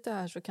skrivit det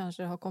här så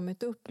kanske det har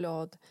kommit upp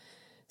blad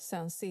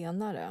sen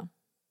senare.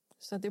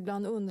 Så att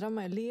ibland undrar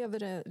man,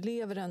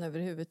 lever den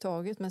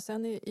överhuvudtaget? Men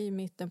sen i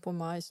mitten på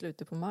maj,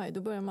 slutet på maj,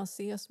 då börjar man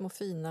se små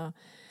fina,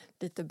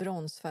 lite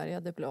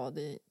bronsfärgade blad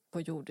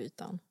på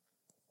jordytan.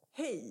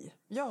 Hej,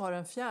 jag har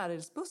en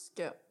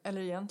fjärilsbuske,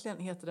 eller egentligen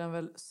heter den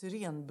väl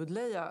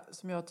syrenbudleja,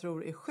 som jag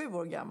tror är 7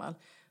 år gammal.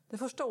 De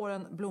första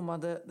åren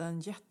blommade den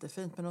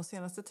jättefint, men de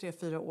senaste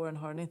 3-4 åren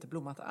har den inte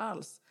blommat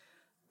alls.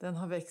 Den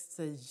har växt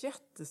sig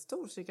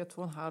jättestor, cirka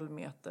 2,5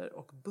 meter,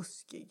 och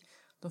buskig.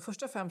 De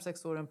första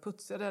 5-6 åren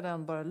putsade jag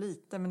den bara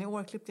lite, men i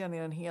år klippte jag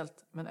ner den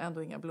helt, men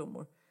ändå inga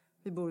blommor.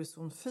 Vi bor i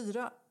zon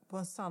 4 på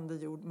en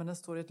sandig jord, men den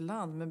står i ett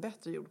land med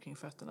bättre jord kring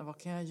fötterna. Vad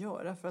kan jag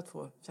göra för att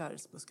få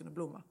fjärilsbusken att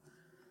blomma?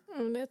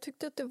 Jag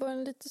tyckte att det var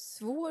en lite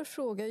svår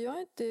fråga. Jag är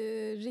inte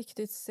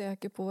riktigt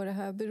säker på vad det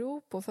här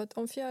beror på. För att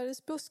om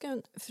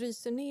fjärilsbusken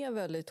fryser ner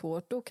väldigt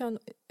hårt, då kan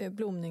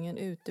blomningen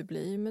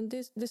utebli. Men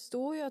det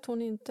står ju att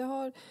hon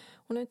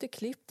har inte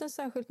klippt den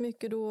särskilt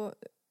mycket då.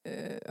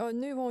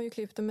 Nu har hon ju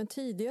klippt den, men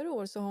tidigare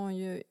år så har hon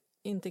ju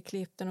inte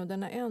klippt den och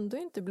den har ändå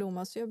inte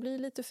blommat. Så jag blir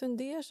lite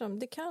fundersam.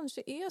 Det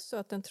kanske är så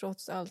att den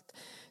trots allt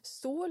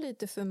står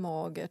lite för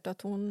magert.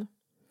 Att hon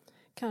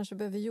kanske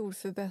behöver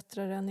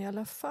jordförbättra den i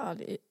alla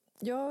fall.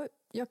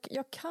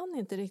 Jag kan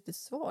inte riktigt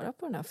svara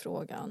på den här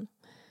frågan.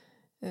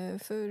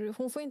 För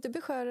hon får inte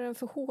beskära den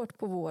för hårt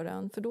på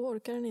våren, för då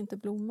orkar den inte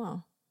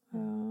blomma.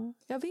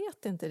 Jag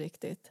vet inte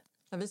riktigt.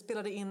 När vi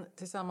spelade in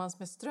tillsammans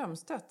med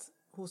Strömstedt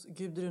hos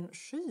Gudrun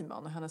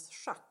Schyman och hennes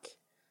schack,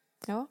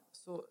 ja.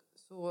 så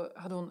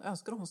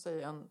önskade hon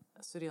sig en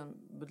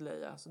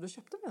syrenbudleja. Så då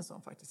köpte vi en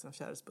sån faktiskt, en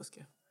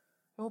fjärilsbuske.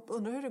 Jag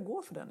undrar hur det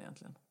går för den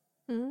egentligen.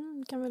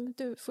 Kan väl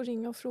du få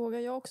ringa och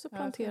fråga. Jag har också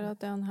planterat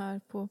den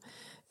här på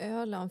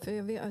Öland. För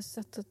jag har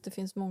sett att det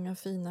finns många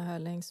fina här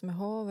längs med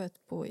havet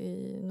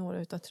i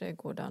några utav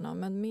trädgårdarna.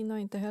 Men min har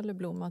inte heller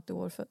blommat i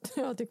år för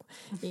att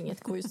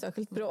inget går ju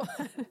särskilt bra.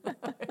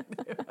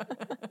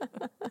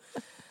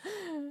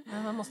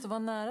 Men man måste vara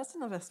nära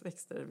sina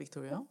växter,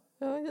 Victoria.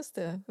 Ja, just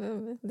det.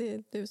 Det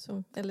är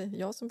du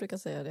jag som brukar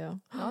säga det. Ja.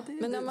 Ja, det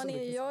är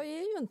men jag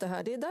är ju inte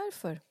här. Det är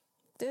därför.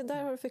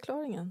 Där har du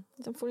förklaringen.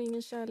 De får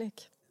ingen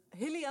kärlek.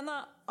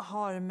 Helena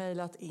har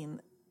mejlat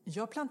in.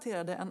 Jag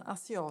planterade en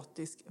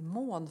asiatisk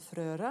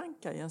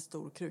månfröranka i en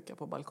stor kruka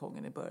på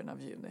balkongen i början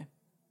av juni.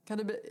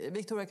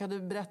 Victoria, kan du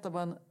berätta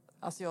vad en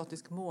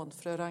asiatisk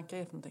månfröranka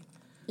är för någonting?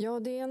 Ja,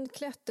 det är en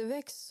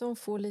klätterväxt som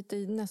får lite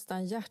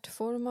nästan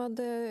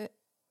hjärtformade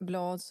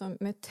blad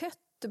med tätt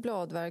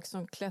bladverk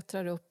som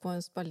klättrar upp på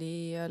en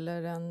spalé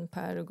eller en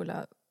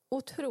pergola.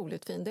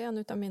 Otroligt fin. Det är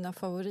en av mina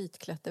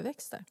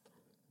favoritklätterväxter.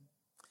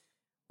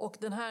 Och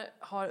den här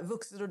har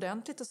vuxit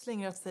ordentligt och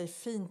slingrat sig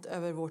fint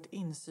över vårt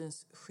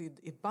insynsskydd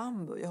i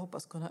bambu. Jag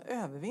hoppas kunna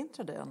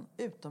övervintra den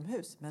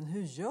utomhus. Men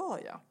hur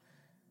gör jag?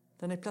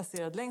 Den är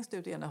placerad längst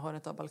ut i ena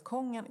hörnet av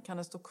balkongen. Kan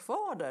den stå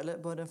kvar där eller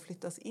bör den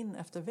flyttas in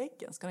efter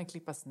väggen? Ska den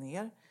klippas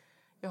ner?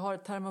 Jag har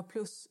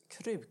Thermoplus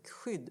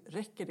krukskydd.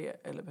 Räcker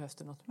det eller behövs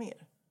det något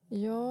mer?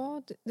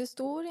 Ja, det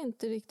står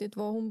inte riktigt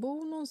var hon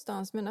bor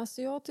någonstans, men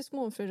asiatisk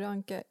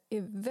månfröranka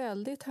är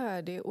väldigt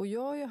härdig och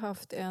jag har ju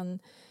haft en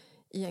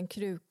i en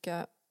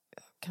kruka,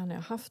 kan jag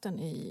ha haft den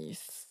i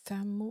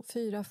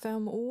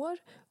 4-5 år,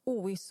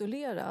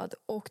 oisolerad,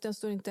 och den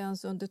står inte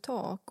ens under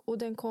tak och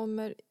den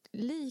kommer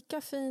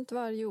lika fint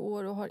varje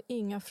år och har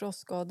inga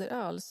frostskador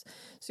alls.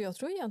 Så jag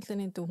tror egentligen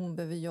inte hon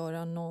behöver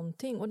göra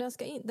någonting, och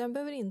den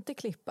behöver inte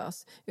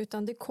klippas,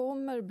 utan det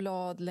kommer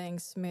blad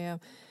längs med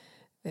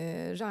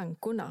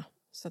rankorna,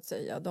 så att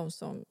säga, de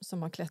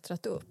som har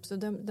klättrat upp, så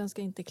den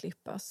ska inte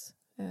klippas.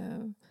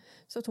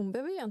 Så att hon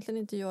behöver egentligen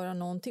inte göra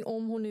någonting.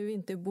 Om hon nu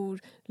inte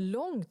bor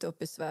långt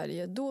upp i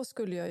Sverige, då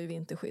skulle jag ju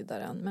vinterskydda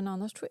den, men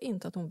annars tror jag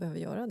inte att hon behöver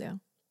göra det.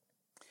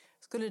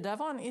 Skulle det där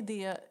vara en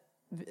idé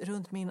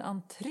runt min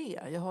entré?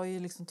 Jag har ju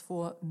liksom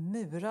 2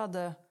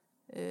 murade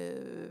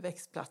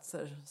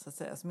växtplatser, så att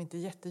säga, som inte är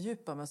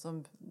jättedjupa men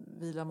som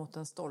vilar mot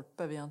en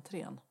stolpe vid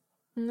entrén.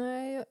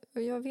 Nej,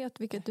 jag vet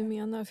vilket du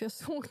menar, för jag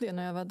såg det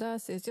när jag var där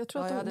sist. Jag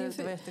tror att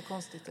det var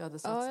jättekonstigt.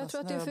 Jag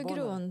tror att det är för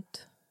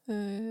grunt.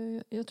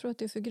 Jag tror att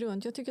det är för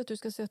grunt. Jag tycker att du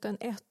ska sätta en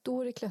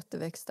 1-årig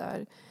klätterväxt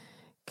där.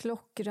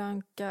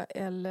 Klockranka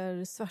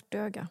eller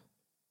svartöga.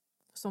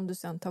 Som du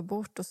sen tar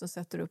bort och så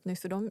sätter upp nytt.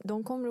 För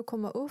de kommer att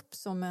komma upp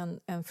som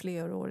en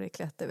flerårig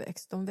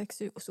klätterväxt. De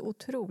växer ju så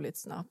otroligt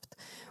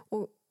snabbt.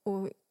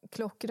 Och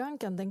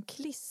klockrankan, den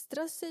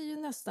klistrar sig ju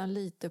nästan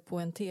lite på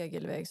en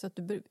tegelvägg. Så att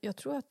jag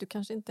tror att du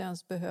kanske inte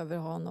ens behöver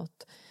ha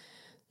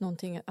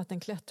någonting att den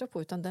klättrar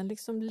på. Utan den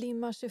liksom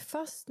limmar sig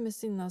fast med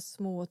sina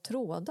små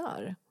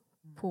trådar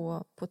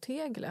på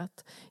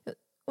teglet. Jag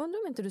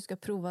undrar om inte du ska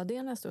prova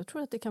det nästa år. Jag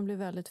tror att det kan bli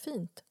väldigt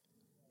fint.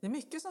 Det är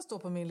mycket som står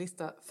på min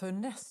lista för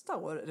nästa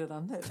år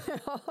redan nu.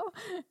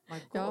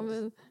 Ja,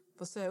 men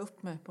får säga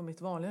upp mig på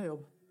mitt vanliga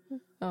jobb.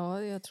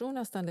 Ja, jag tror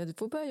nästan det. Du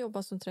får börja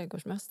jobba som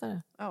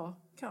trädgårdsmästare. Ja,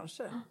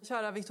 kanske.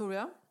 Kära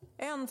Victoria,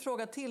 en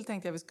fråga till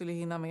tänkte jag vi skulle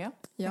hinna med.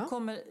 Ja. Den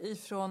kommer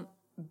ifrån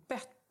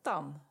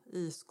Bettan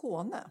i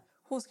Skåne.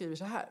 Hon skriver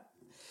så här.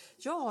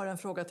 Jag har en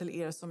fråga till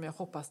er som jag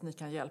hoppas ni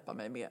kan hjälpa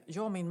mig med.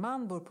 Jag och min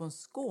man bor på en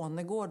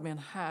Skånegård med en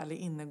härlig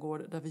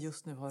innergård där vi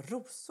just nu har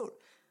rosor.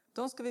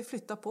 De ska vi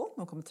flytta på.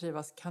 De kommer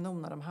trivas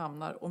kanon när de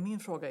hamnar. Och min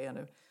fråga är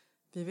nu.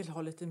 Vi vill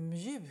ha lite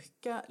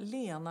mjuka,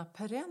 lena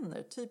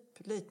perenner.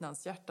 Typ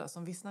löjtnantshjärta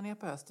som vissnar ner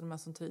på hösten men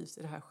som trivs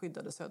i det här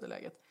skyddade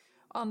söderläget.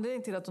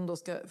 Anledningen till att de då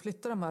ska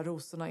flytta de här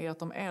rosorna är att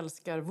de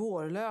älskar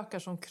vårlökar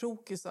som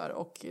krokisar.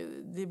 Och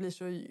det blir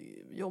så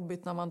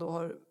jobbigt när man då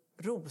har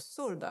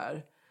rosor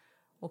där.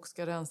 Och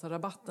ska rensa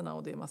rabatterna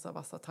och det är massa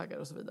vassa taggar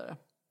och så vidare.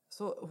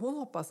 Så hon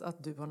hoppas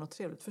att du har något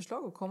trevligt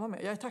förslag att komma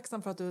med. Jag är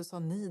tacksam för att du sa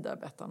ni där,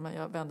 Bettan, men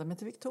jag vänder mig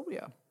till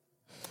Victoria.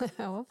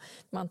 Ja,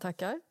 man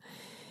tackar.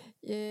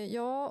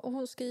 Ja, och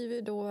hon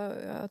skriver då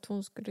att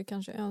hon skulle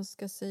kanske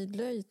önska sig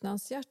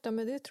löjtnantshjärta,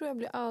 men det tror jag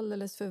blir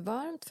alldeles för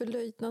varmt. För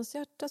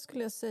löjtnantshjärta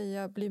skulle jag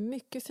säga blir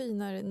mycket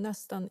finare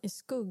nästan i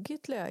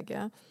skuggigt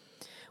läge.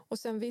 Och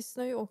sen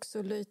vissnar ju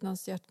också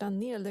löjtnantshjärtan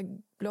ner,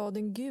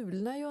 bladen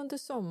gulnar ju under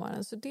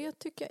sommaren, så det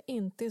tycker jag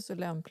inte är så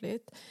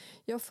lämpligt.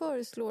 Jag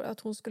föreslår att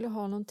hon skulle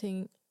ha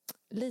någonting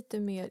lite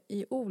mer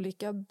i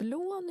olika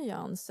blå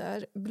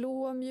nyanser,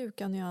 blå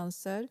mjuka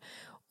nyanser,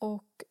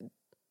 och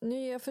nu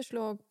ger jag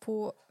förslag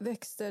på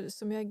växter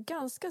som jag är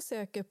ganska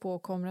säker på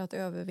kommer att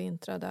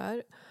övervintra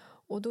där.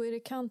 Och då är det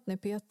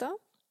kantnepeta,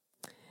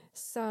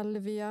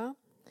 salvia,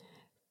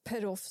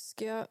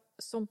 perovskia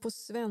som på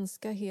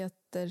svenska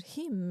heter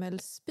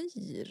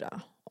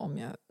himmelspira.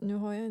 Nu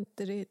har jag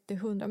inte det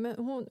 100, men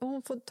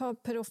hon får ta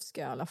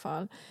perovskia i alla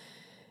fall.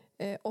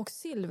 Och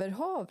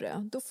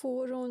silverhavre, då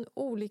får hon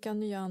olika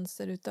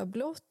nyanser utav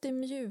blått i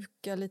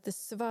mjuka, lite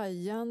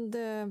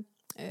svajande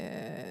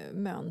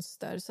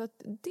mönster. Så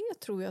att det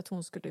tror jag att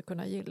hon skulle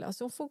kunna gilla.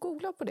 Så hon får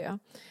googla på det.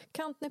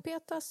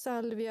 Kantnepeta,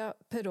 salvia,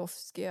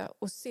 perovskia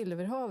och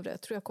silverhavre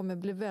tror jag kommer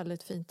bli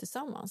väldigt fint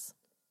tillsammans.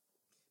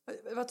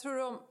 Vad tror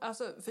du om,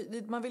 alltså,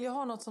 man vill ju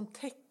ha något som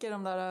täcker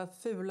de där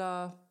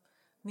fula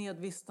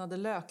nedvissnade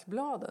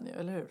lökbladen,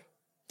 eller hur?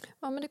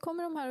 Ja, men det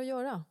kommer de här att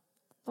göra.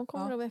 De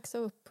kommer att växa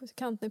upp.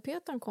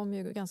 Kantnepetan kommer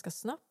ju ganska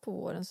snabbt på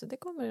våren, så det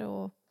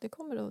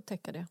kommer att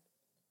täcka det.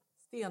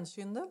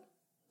 Stenkyndel?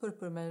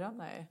 Purpurmejra?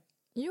 Nej.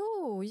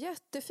 Jo,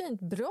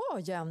 jättefint. Bra,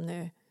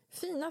 Jenny.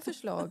 Fina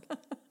förslag.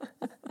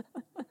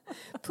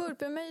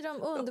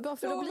 Purpurmejram, underbart,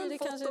 för då blir det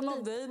kanske... Jag har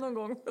fått dig någon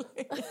gång.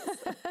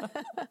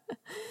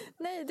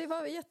 Nej, det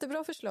var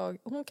jättebra förslag.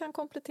 Hon kan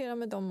komplettera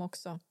med dem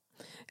också.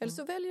 Eller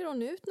så väljer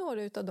hon ut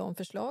några av de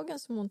förslagen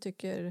som hon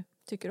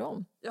tycker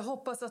om. Jag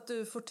hoppas att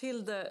du får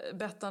till det,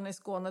 Bettan i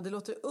Skåne. Det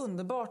låter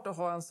underbart att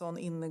ha en sån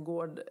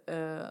innergård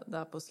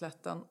där på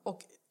slätten.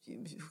 Och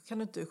kan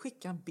du inte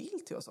skicka en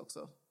bild till oss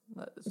också?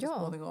 Så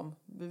småningom.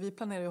 Vi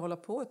planerar ju att hålla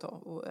på ett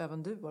tag, och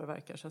även du vad det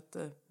verkar, så att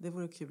det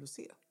vore kul att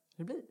se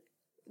hur det blir.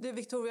 Du,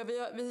 Victoria,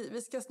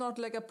 vi ska snart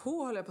lägga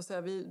på, höll jag på att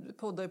säga. Vi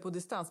poddar ju på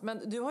distans.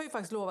 Men du har ju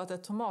faktiskt lovat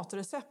ett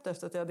tomatrecept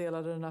efter att jag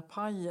delade den här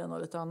pajen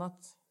och lite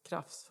annat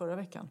krafts förra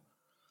veckan.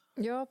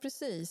 Ja,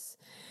 precis.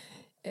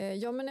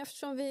 Ja, men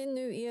eftersom vi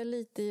nu är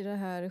lite i det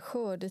här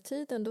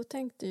skördetiden, då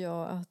tänkte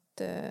jag att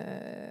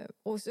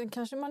och sen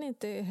kanske man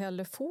inte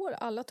heller får,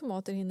 alla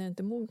tomater hinner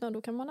inte mogna,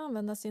 då kan man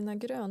använda sina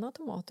gröna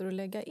tomater och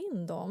lägga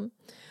in dem.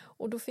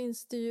 Och då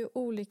finns det ju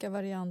olika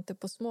varianter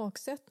på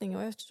smaksättning,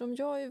 och eftersom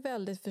jag är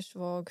väldigt för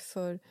svag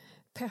för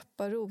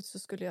pepparrot så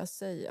skulle jag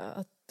säga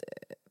att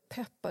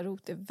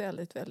pepparrot är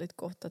väldigt, väldigt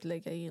gott att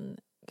lägga in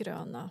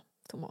gröna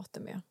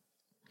tomater med.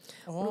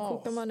 Och då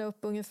kokar man upp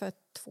ungefär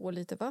 2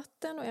 liter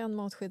vatten och 1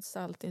 matsked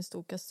salt i en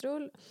stor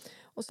kastrull.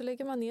 Och så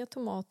lägger man ner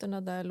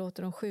tomaterna där,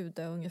 låter dem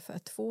sjuda ungefär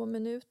 2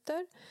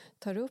 minuter.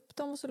 Tar upp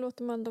dem och så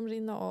låter man dem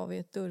rinna av i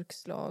ett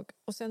durkslag.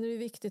 Och sen är det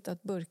viktigt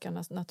att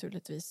burkarna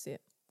naturligtvis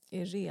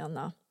är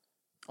rena.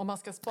 Om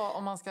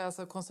man ska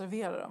alltså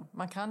konservera dem.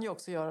 Man kan ju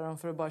också göra dem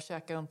för att bara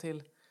käka dem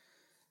till,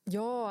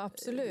 ja,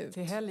 absolut,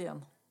 till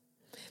helgen.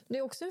 Det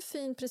är också en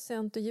fin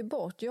present att ge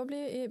bort. Jag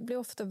blir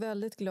ofta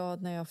väldigt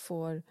glad när jag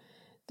får,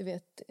 du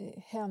vet,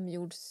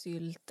 hemgjord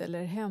sylt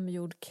eller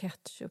hemgjord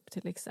ketchup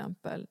till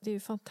exempel. Det är ju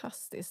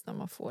fantastiskt när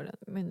man får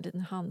med en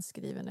liten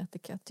handskriven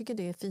etikett. Jag tycker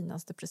det är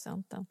finaste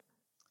presenten.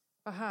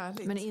 Vad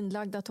härligt. Men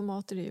inlagda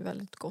tomater är ju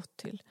väldigt gott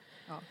till.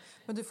 Ja.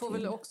 Men du får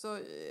väl också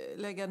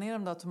lägga ner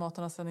de där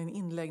tomaterna sen i en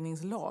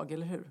inläggningslag,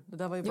 eller hur? Det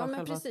där var ju bara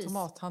själva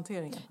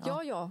tomathanteringen.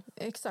 Ja,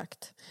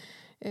 exakt.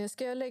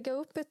 Ska jag lägga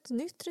upp ett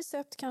nytt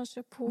recept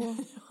kanske på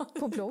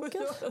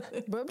bloggen?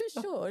 Det börjar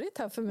bli körigt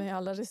här för mig,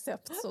 alla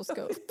recept som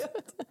ska upp.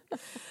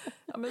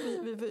 Ja, men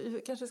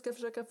vi kanske ska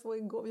försöka få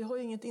igång. Vi har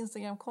ju inget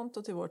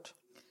Instagram-konto till vårt.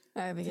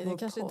 Nej, det är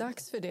kanske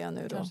dags för det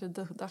nu då. Kanske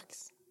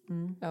dags.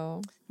 Mm.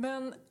 Ja.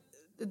 Men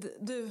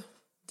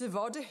det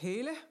var det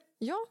hela.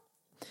 Ja,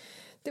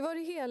 det var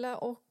det hela,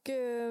 och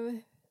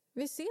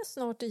vi ses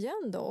snart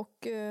igen då.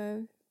 Och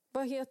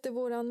vad heter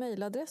våran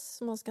mejladress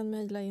som man ska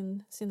mejla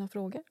in sina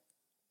frågor?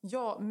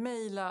 Ja,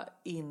 mejla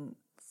in.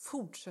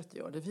 Fortsätt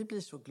göra det. Vi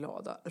blir så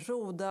glada.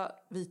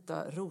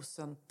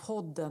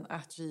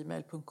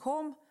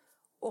 rodavitarosenpodden@gmail.com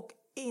och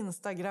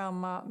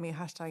Instagramma med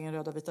hashtaggen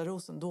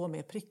rödavitarosen, då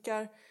med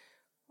prickar.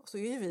 Och så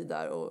är vi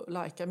där och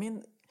likar.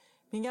 Min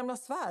gamla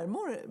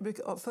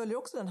svärmor följer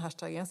också den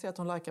hashtaggen. Jag ser att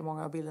hon likar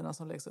många av bilderna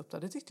som läggs upp där.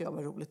 Det tyckte jag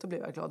var roligt, då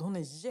blev jag glad. Hon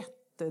är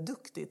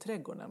jätteduktig i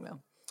trädgård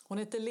nämligen. Hon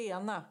heter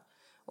Lena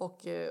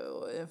och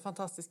är en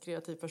fantastiskt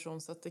kreativ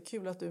person. Så att det är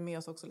kul att du är med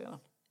oss också, Lena.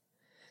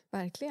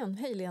 Verkligen.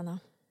 Hej Lena.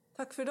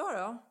 Tack för idag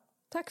då.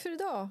 Tack för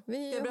idag.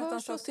 Vi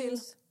hörs och till.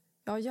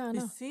 Ja, gärna. Vi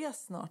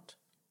ses snart.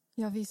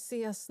 Ja, vi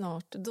ses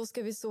snart. Då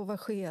ska vi sova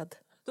sked.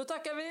 Då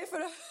tackar vi för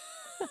det.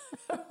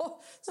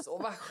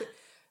 Sova sked.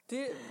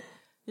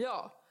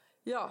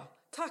 Ja.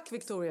 Tack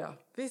Victoria.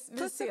 Vi ses.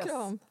 Puss och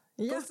kram.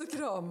 Ja. Puss och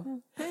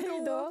kram.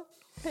 Hej då.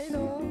 Hej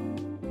då.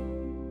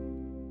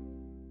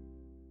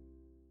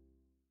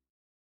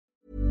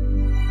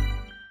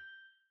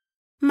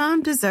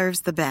 Mom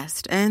deserves the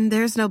best, and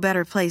there's no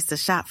better place to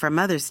shop for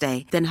Mother's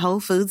Day than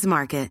Whole Foods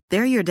Market.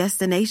 They're your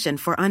destination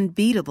for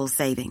unbeatable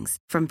savings,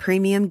 from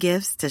premium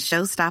gifts to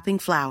show-stopping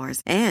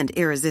flowers and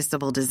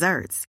irresistible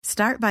desserts.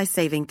 Start by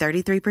saving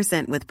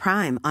 33% with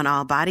Prime on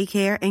all body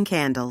care and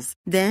candles.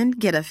 Then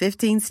get a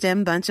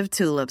 15-stem bunch of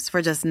tulips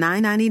for just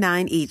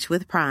 $9.99 each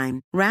with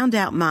Prime. Round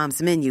out Mom's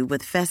menu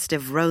with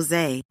festive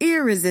rosé,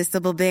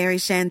 irresistible berry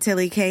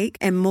chantilly cake,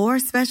 and more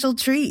special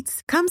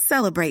treats. Come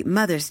celebrate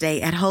Mother's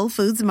Day at Whole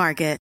Foods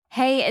Market.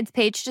 Hey, it's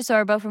Paige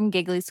DeSorbo from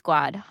Giggly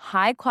Squad.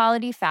 High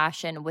quality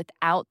fashion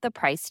without the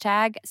price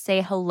tag.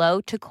 Say hello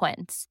to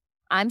Quince.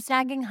 I'm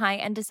snagging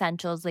high-end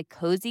essentials like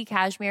cozy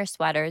cashmere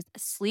sweaters,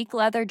 sleek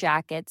leather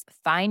jackets,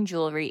 fine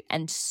jewelry,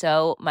 and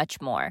so much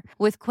more.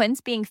 With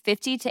Quince being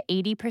 50 to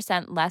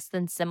 80% less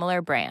than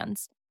similar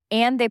brands.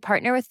 And they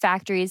partner with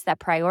factories that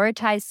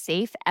prioritize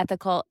safe,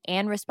 ethical,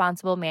 and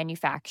responsible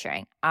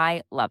manufacturing.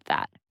 I love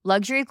that.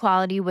 Luxury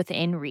quality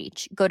within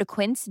reach. Go to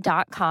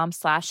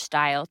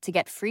quince.com/style to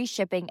get free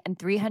shipping and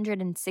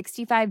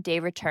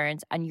 365-day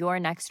returns on your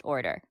next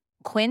order.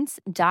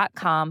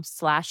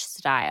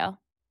 Quince.com/style.